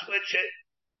not switch it?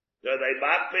 Do they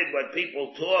makpid when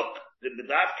people talk? The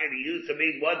bedafkin used to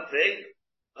mean one thing.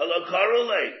 Hello,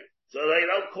 karule. So they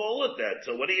don't call it that.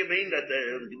 So what do you mean that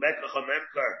the mekach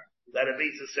memkar that it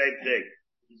means the same thing?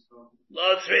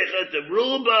 Lo tzricha the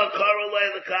ruba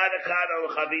karule the kad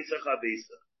chavisa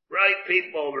chavisa. Right?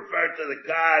 People refer to the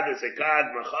kad as a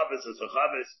kad, machavis as a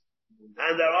chavis.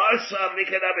 And there are some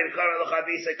mikanabin karule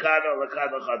chavisa kad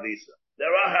chavisa. There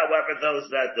are, however, those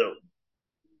that do.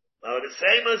 Now, the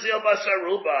same as Yom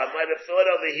Basaruba, I might have thought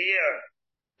over here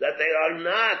that they are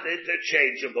not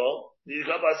interchangeable. The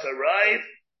Kabash Arayv,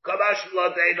 Kabash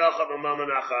Vladei Nacham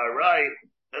Mamanach Arayv,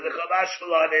 and the Kabash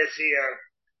Vlad is here,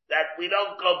 that we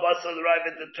don't go Basar Arayv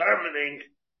in determining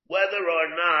whether or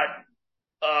not,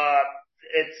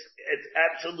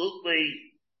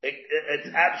 it's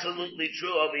absolutely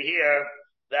true over here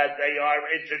that they are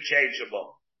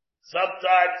interchangeable.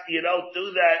 Sometimes you don't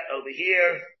do that over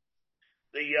here.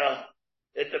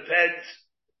 It depends.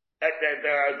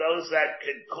 There are those that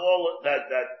can call it, that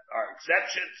are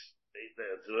exceptions.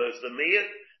 There's the miyat,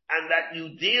 and that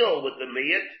you deal with the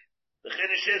miyat. The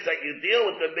chiddush is that you deal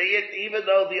with the miyat, even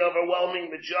though the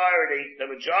overwhelming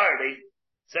majority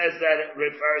says that it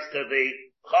refers to the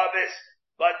chavis,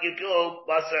 but you go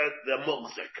basar the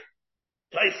mugzik.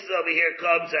 Taisus over here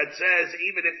comes and says,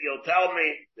 even if you'll tell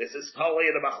me, this is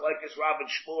totally in the Machlekes Rav and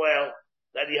Shmuel,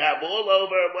 that you have all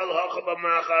over, well, Hacham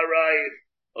Amacharayv,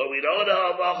 or we don't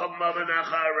have Hacham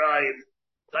Amacharayv.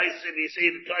 Taisus, you see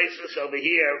the Taisus over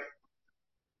here,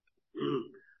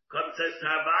 comes says,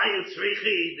 Tavayu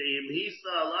Tzrichi, the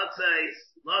Imhisa,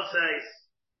 Lotzeis,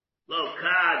 Lo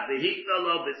Kad, the Hikna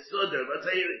Lo B'Suder. Let's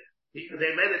say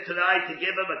they made it tonight to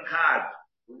give him a Kad,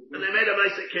 and they made a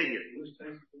nice Kenyan.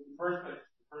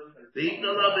 The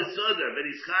Hiknalov is Suder, but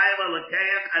he's Chayav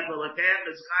al-Lakeach, and the Lakeach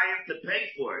is Chayav to pay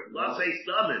for it. Let's say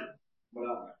Stomach.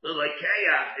 The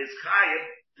Lakeach is Chayav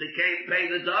to pay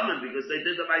the Daman because they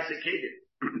did the Maisakidim.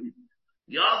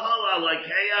 Yahal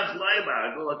al-Lakeach Leibar,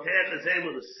 the Lakeach is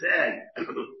able to say,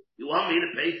 you want me to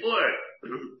pay for it?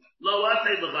 Lo, I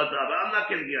say I'm not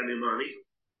going to give you any money.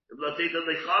 Unless you give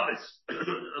me the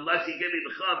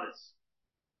Chavis.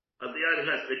 Of the other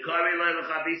hand, the Kari Leila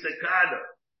Chavisa Kado.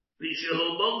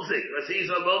 Pishahu Mugzik, because he's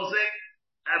a Mugzik,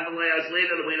 and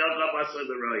later we don't go us on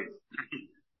the right.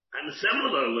 And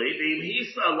similarly, the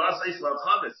Hisa Lasais Lav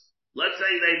Chavis. Let's say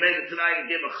they made it tonight to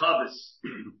give a Chavis.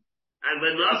 And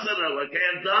when Nasana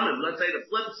Lakeach Daman, let's say the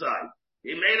flip side.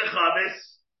 He made a Chavis,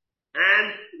 and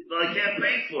they can't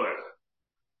pay for it.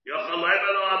 The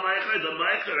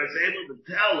Meicher is able to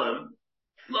tell him,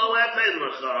 Lo Etein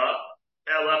Lacha,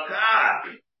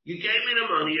 Elakad. You gave me the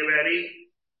money already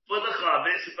for the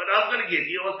chavis, but I'm going to give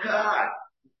you a card.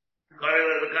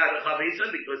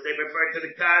 Because they refer to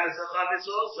the card as a chavis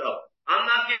also. I'm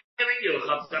not giving you a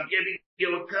chavis, I'm giving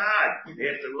you a card.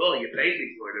 After all, you paid me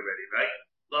for it already, right?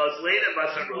 Laws later,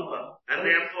 Basaruba. And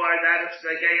therefore, that is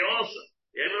the gay also.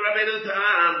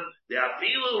 The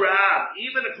Afilu Rab,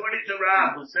 even according to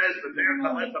Rab, who says, prepare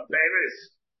Khalif of Paris,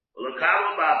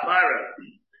 Ulakamu Ba'apara,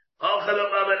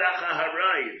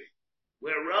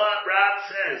 where Rab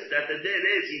says that the din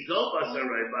is, he go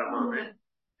Basarai Ba'amonet,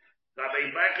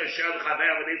 Kabibaka Shad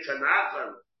Chaver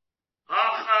V'nitzanachal,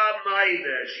 Hacha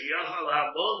Maida, Shiachal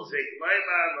HaMunzik,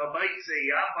 Leibar L'maitze,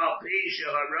 Yapal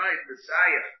Pisha Harai,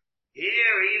 Messiah.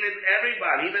 Here, even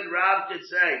everybody, even Rab could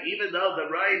say, even though the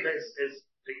right is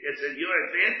it's in your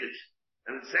advantage,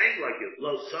 and it's saying like it,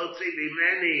 Lo Sotzi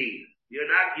Bimeni, you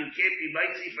can't be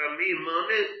mighty from me,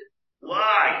 moment.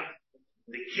 Why?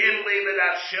 The kid leave it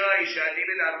at Shoy, Shadim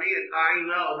it at me, I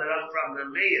know that I'm from the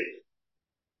Miyat.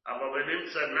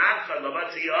 Abavanimsa Nacha,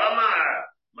 Lamatzi Omar,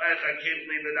 Macha kid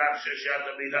leave it at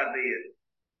Shashata Bidabiyat.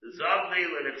 Zogni,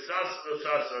 Lenixos,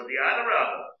 the other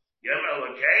Rabba. You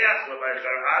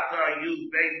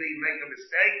made me make a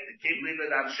mistake. The kid leave it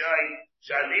at Shoy,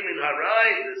 Shadim in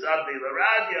Harai, the Zogni, the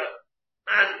Radio.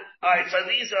 And, alright, so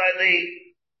these are the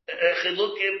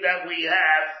chilukim that we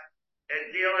have,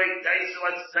 and dealing, Taisa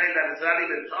wants to say that it's not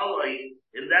even totally,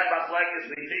 in that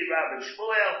machlekes between Rav and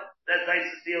Shmuel, that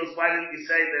Taisa deals, why didn't you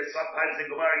say that sometimes the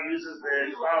Gemara uses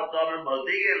the Klal Domer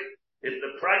Modiyim, if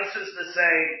the price is the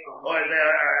same, or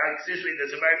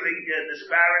there's a very big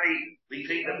disparity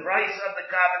between the price of the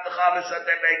Kav and the Chavis that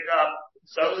they make up,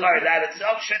 so sorry, that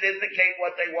itself should indicate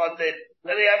what they wanted,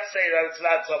 then you have to say that it's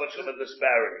not so much of a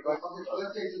disparity.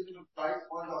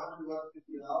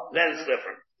 Then it's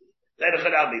different.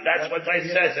 That's what I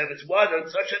says. If it's one on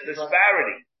such a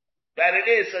disparity, that it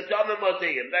is a Dhamma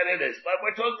Modiyim, then it is. But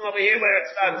we're talking over here where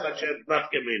it's not such a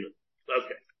Nafkamina.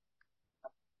 Okay.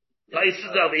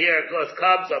 Places over here, of course,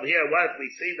 comes over here, what we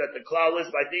see that the klal is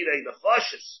by Dina, the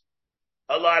Choshes.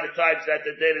 A lot of times that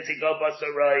the din is he go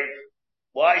Basarayv.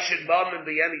 Why should Mammon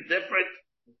be any different?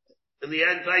 In the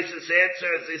end, Taisus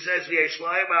answers, he says,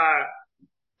 V'yeshloimar,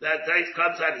 that Tais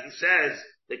comes out, he says,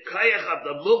 the kayach of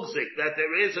the mugzik that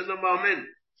there is in the moment,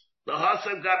 the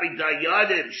hasam gabi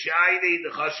dayadim, shiny, the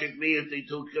chashik miyut, the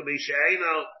tukami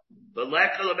sheino, the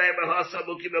lekal of eber hasam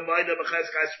ukim amayda b'ches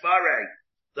kaspare,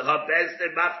 the habez de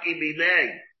mafki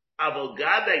bineg, avol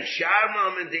gabe, shar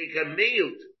moment, the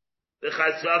kamiyut, the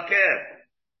chazaker,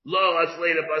 lo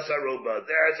asleda basaruba.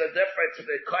 There is a difference in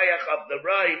the kayach of the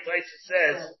rai. Taisa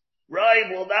says, rai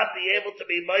will not be able to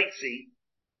be mitzi,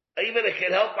 even it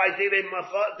can help by dealing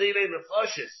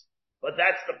nefashis, but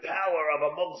that's the power of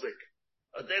a mugzik.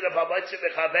 A din of a mitzvah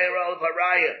v'chavera of a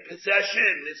raya.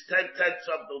 Possession is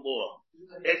 10/10 of the law.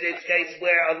 In this case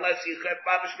where, unless you can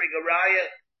mamish bring a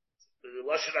raya, the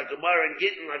Lashon HaGemara and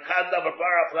Gittin, like Kanda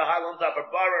Barbara, Flahalant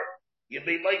Barbara, you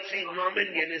be mighty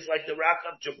Mominian is like the Rock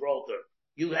of Gibraltar.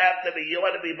 You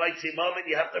want to be mighty Momin,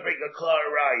 you have to bring a klar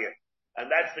raya.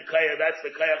 And that's the kaya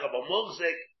of a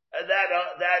mugzik. And that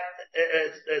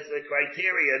is the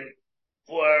criterion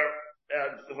for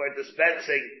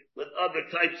dispensing with other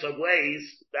types of ways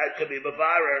that could be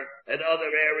Bavarer and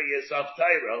other areas of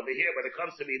Tyra. Over here, when it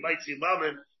comes to be Mitzi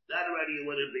Mammon, that already you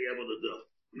wouldn't be able to do.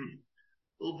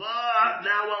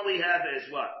 Now what we have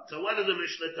is what? So what does the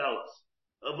Mishnah tell us?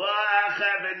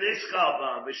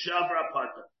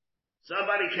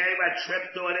 Somebody came and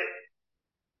tripped on it.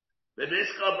 The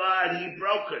Niskaba, and he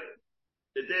broke it.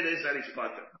 The din is that he's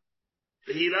potter.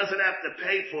 He doesn't have to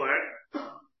pay for it.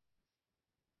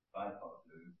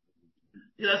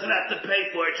 He doesn't have to pay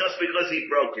for it just because he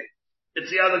broke it. It's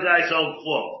the other guy's own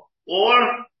fault.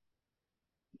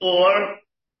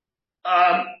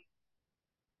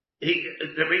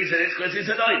 The reason is because he's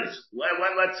an itis.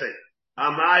 Let's say,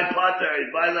 Amai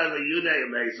potter,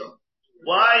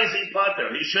 why is he potter?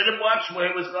 He should have watched where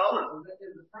he was going.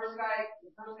 The first guy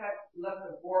left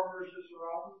the four verses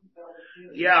around.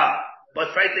 Yeah,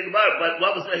 but right thing about it, but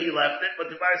what was that he left it? But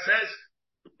the Gemara says,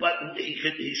 but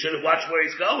he should have watched where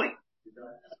he's going.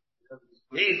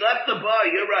 He left the bar,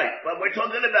 you're right. But we're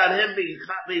talking about him being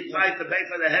trying to pay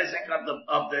for the hezek of the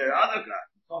other guy.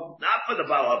 Not for the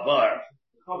bar.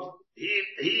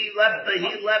 He left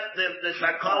the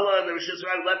shakala and the Rishis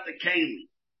left the keli.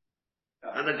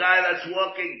 And the guy that's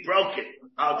walking broke it.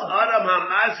 Al Adam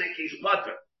Hamazik, he's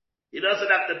putter. He doesn't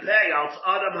have to pay. Al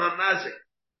Adam Hamazik.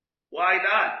 Why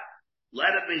not?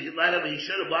 Let him, he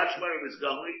should have watched where he was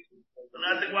going. And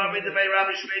I think Rabbi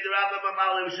Moshe,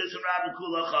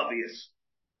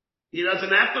 he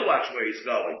doesn't have to watch where he's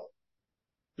going.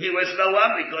 He was no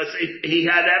one because he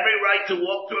had every right to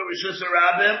walk through Rishus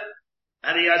Harabim,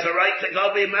 and he has a right to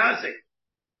go be mazik.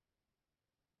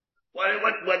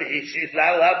 She's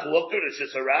not allowed to walk through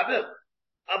Rishus Harabim?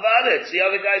 How about it? It's the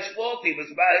other guy's fault. The other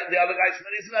guy's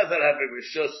fault. He doesn't have a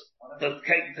Rishus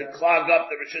to clog up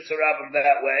the Rishus Harabim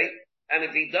that way. And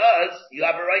if he does, you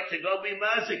have a right to go be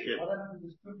mazik him. What happened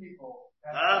to those two people?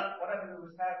 Huh? What happened to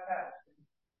those half-half?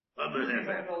 One did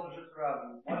half,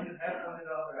 one did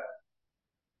the other half.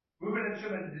 Reuben and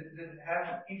Shimon did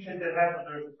half, each did half of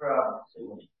the Rishus.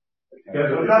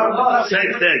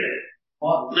 Same thing.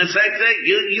 The same thing.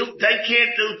 They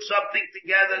can't do something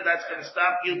together that's going to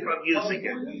stop you from using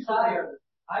it.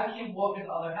 I keep walking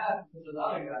the other half because of the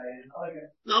other guy and the other guy.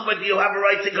 No, but you have a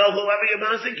right to go whoever you're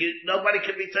mazik. Nobody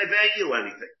can be tevei you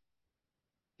anything.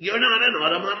 You're not an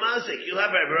Adam HaMazik. You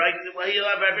have every right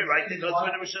to go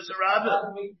through the Rishus Harabim.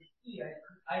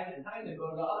 I can kind of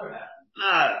go to the other half.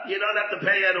 Nah, you don't have to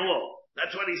pay at all.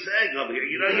 That's what he's saying over here.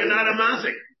 You're not a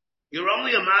mazik. You're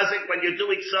only a mazik when you're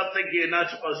doing something you're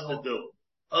not supposed to do.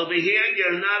 Over here,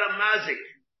 you're not a mazik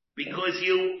because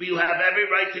you have every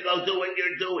right to go do what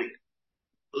you're doing.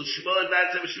 Shmuel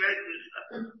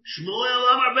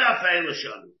Amar Be'afei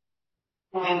L'shanu.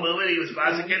 He was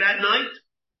mazik at night.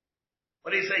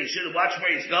 What do you say? You should have watched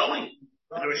where he's going.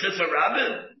 The Rishus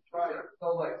Harabim. No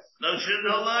lights.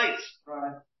 No lights.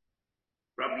 Right.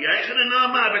 Rabbi Yochanan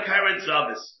Amar B'Karen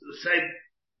Zavis. The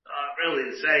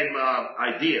same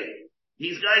idea.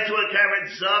 He's going to a Karen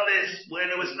Zavis where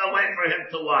there was no way for him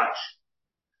to watch.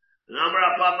 And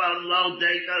Amar Papa Lo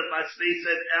Deka Masni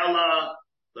said Ella.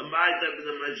 The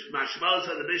mashmos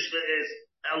of the Mishnah is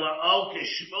Ella O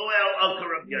Kishmuel O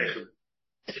Rabbi Yochanan.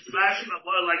 It's mashma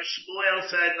more like Shmuel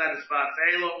said that it's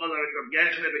Ba'afelo or like Rabbi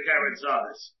Yochanan B'Karen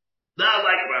Zavis. Not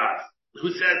like Rav,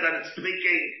 who says that it's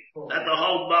speaking that the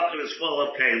whole bucket is full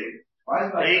of kalim.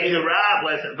 The Rav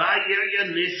was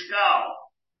Vayirya Niskal.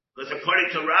 Because according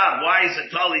to Rav, why is it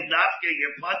totally dafking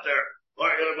your putter or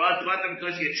putter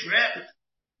because you tripped?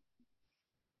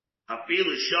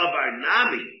 Afilu Shavar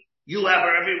Nami. You have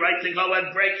every right to go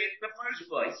and break it in the first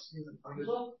place.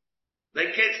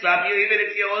 They can't stop you even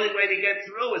if the only way to get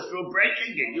through is through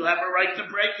breaking it. You have a right to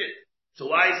break it. So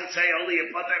why does it say only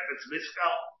a putter if it's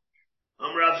miskal?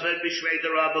 Rav said Bishvei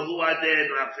the Rabba who I did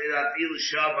Afilu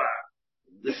Shavar.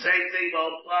 The same thing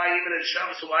will apply even in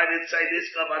Shabbos. So why did it say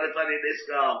niskal? Why did it say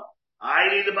niskal? I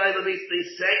need to buy the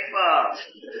seifa.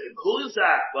 Who's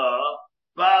that?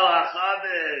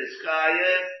 Balachavis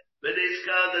Kayef. But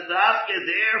the dafke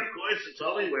there, of course, it's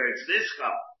only where it's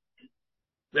niskal.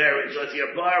 There, because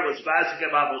your bar was basik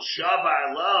about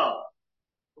shabar lo.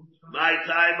 My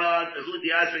time on who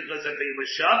the answer because if he was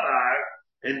shabar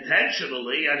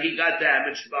intentionally and he got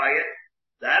damaged by it,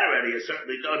 that already you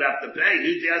certainly don't have to pay.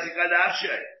 You hasn't got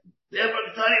afshay.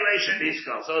 Therefore, the Reisha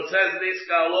niskal. So it says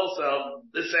niskal also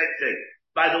the same thing.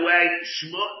 By the way,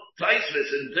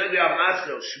 Taisvis in Dilya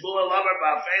Maskal, Shmuel Amar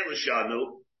Ba'afei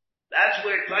L'shanu. That's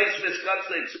where Taisvis comes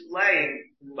to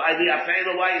explain by the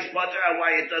Afela why it's butter and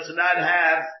why it does not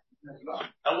have,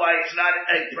 and why it's not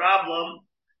a problem,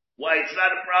 of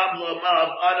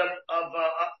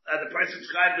the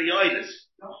person's kind of yoidis.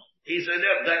 He's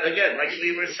again, like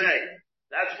we were saying.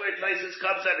 That's where Taisvis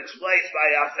comes and explains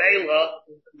by Afela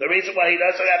the reason why he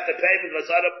doesn't have to pay because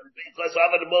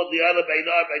I'm going to move the other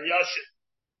Beinar Ben Yoshin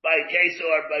by case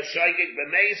or by Shaygik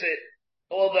B'Mezit.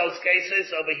 All those cases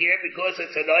over here, because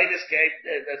it's an itis case,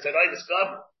 it's an itis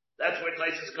cover. That's where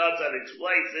Taisus comes and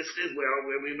explains. This is where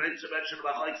we mention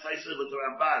about like Taisus with the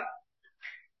Ramban.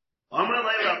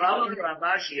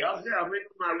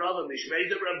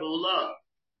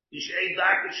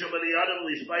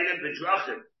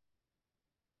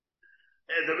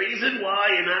 And the reason why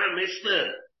in our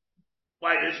Mishnah,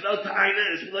 why there's no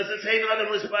taina is because the same other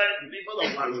was people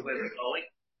don't watch where they're going.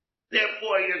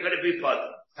 Therefore, you're going to be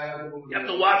puzzled. You have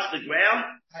to watch the ground.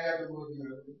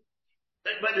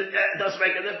 But it does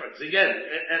make a difference. Again,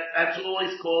 that's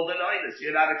always called an itis.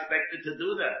 You're not expected to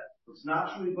do that. It's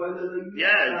naturally by the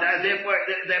therefore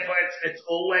it's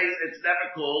never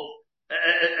called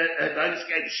an itis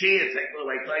game. She take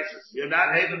away places. You're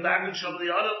not able to back and show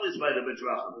the other is by the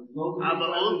midrash.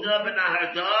 Amalunda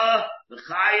benahada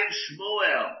b'chayim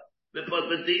Shmuel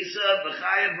b'podisa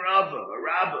b'chayim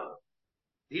Rabba.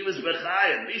 He was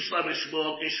Bechayim. Mishla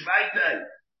b'Shmuel kishvaitei.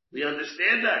 We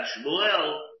understand that.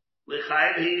 Shmuel,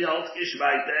 Bechayim, he holds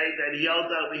kishvaitei. Then he holds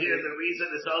over here. The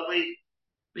reason is only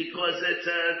because it's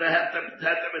the hefter,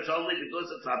 it's only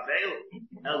because it's Hafel.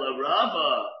 Ela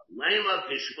Rava, Lema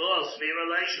kishmuel, Svira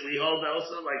Leishim. We hold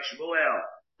also like Shmuel.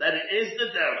 That it is the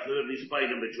derech of his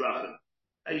fighting midrachim.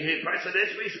 A person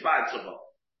is responsible.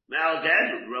 Now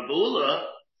again, Rabula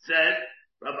said,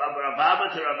 Bava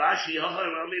to Ravashi,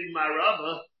 Rami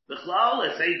Marava, the Chlal,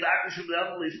 it's a Dr.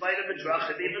 Shabbat, he's fighting Mitrach,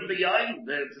 and even beyond,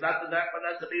 it's not the Dr. but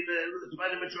that's it's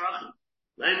fighting Mitrach.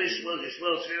 Lamish will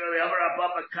Shvira, the other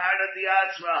Abba Karna the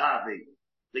Atzrahavi.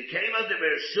 They came under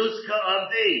Bershuska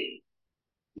of thee.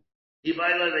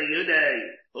 Ibaila the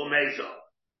Yude, Umezo.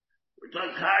 We're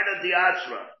talking Karna the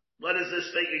Atzra. What is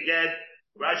this thing again?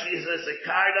 Rashi says a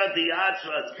Karna the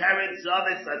Atzra, it's carried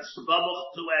Zavitz that's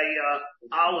bubbled to a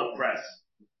olive press.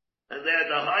 And they're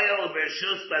the Hayel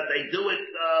Bershus that they do it,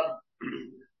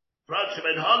 Prachim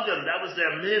and Hogam, that was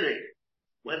their meaning.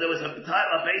 When there was a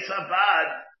Beis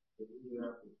Abad,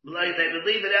 like they would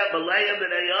leave it out, Malayim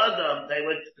and Ayadam,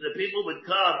 the people would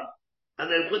come, and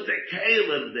they would put their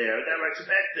kalim there, they were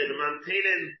expected,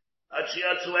 Mamtinin,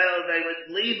 Achiyatzuel, they would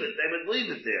leave it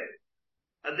there.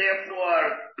 And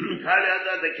therefore,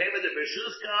 they came into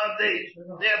Bershus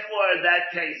therefore in that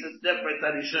case it's different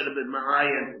that he should have been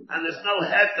Ma'ayin. And there's no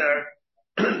heter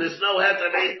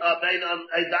made on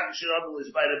a Dr. Shirabu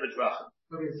is by the Betrachim.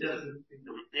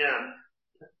 Yeah.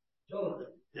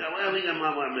 Yeah, well, we got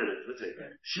one more minute. Let's see.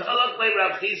 Shalach by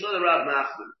Rav Chizon and Rav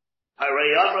Nachman.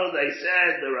 Harayamro, they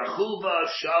said, the Rachuva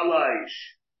Shalish,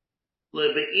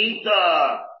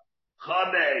 Lebeita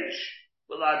Chamesh,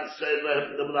 the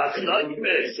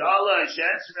Shalish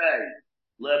Esrei,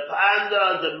 Lepanda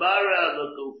Demara,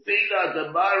 Lekufina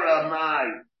Demara Mai.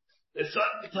 There's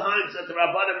certain times that the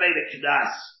Rabbana made a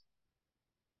Knas.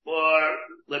 For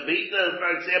Lebeita,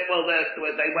 for example, that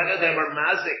when they went and they were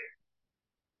mazik,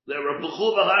 the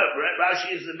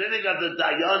Rashi is the meaning of the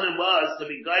Dayanim was to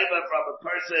be gaiva from a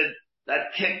person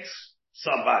that kicks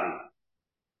somebody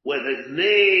with his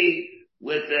knee,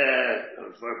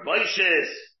 for boishes,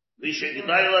 we should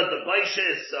gdaila the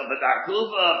boishes of a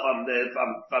dakuva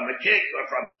from a kick or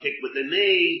from a kick with the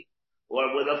knee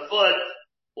or with a foot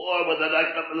or with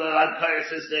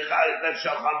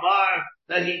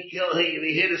that he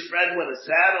hit his friend with a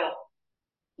saddle.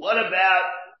 What about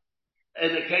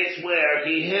in the case where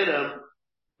he hit him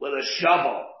with a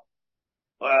shovel,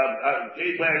 or a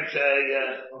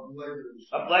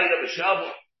blade of a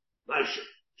shovel?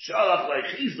 Shalach like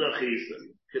chizda.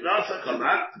 Knasa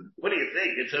kamat. What do you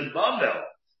think? It's in Bavel.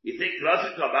 You think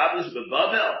Knasa kamat is in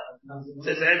Bavel? It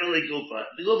says Emily Gufa.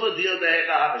 The Gufa deal they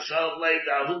have a shovel blade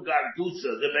who got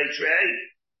Gusa, the betray.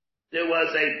 There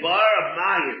was a bar of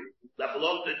Mayim that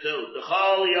belonged to two. The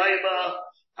Chol Yaiba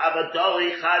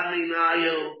Abadoli Chadmi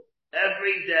Nayu.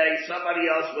 Every day somebody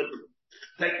else would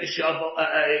take a shovel,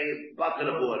 a bucket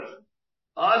of water.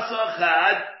 Also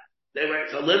Chad,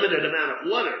 it's a limited amount of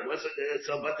water, but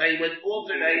they would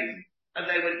alternate, and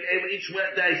they would, each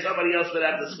day somebody else would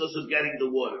have the skills of getting the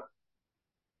water.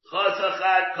 Then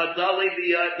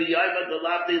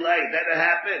it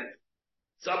happened.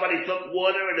 Somebody took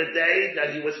water in a day that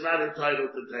he was not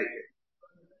entitled to take it.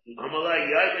 The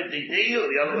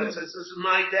other one says, this is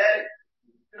my day.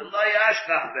 And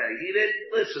he didn't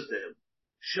listen to him.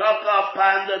 Shaka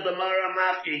Panda the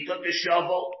Maramaki, he took a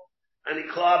shovel and he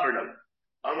clobbered him.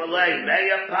 Amalei,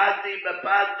 Meya Pandi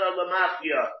Bepanda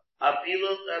Lamakia. He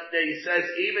says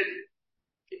even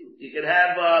you can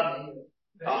have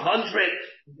 100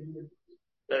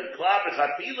 clobbers.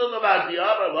 Afilu about the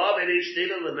other love and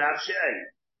Ishtida Lanafshay.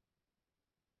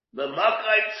 The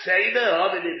Makite Seda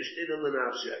of it Ishtida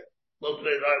Lanafshay.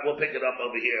 We'll pick it up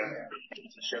over here.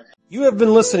 You have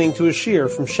been listening to a shiur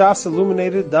from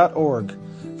shasilluminated.org.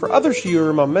 For other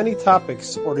shiurim on many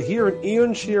topics, or to hear an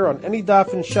Eon shiur on any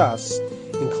daf in Shas,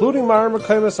 including Ma'arim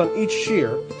Mekaymas on each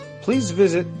shiur, please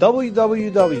visit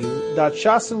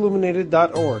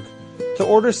www.shasilluminated.org. To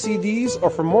order CDs or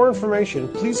for more information,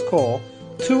 please call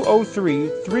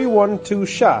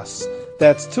 203-312-SHAS.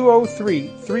 That's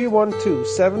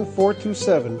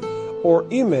 203-312-7427, or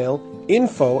email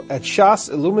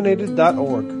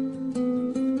info@shasilluminated.org.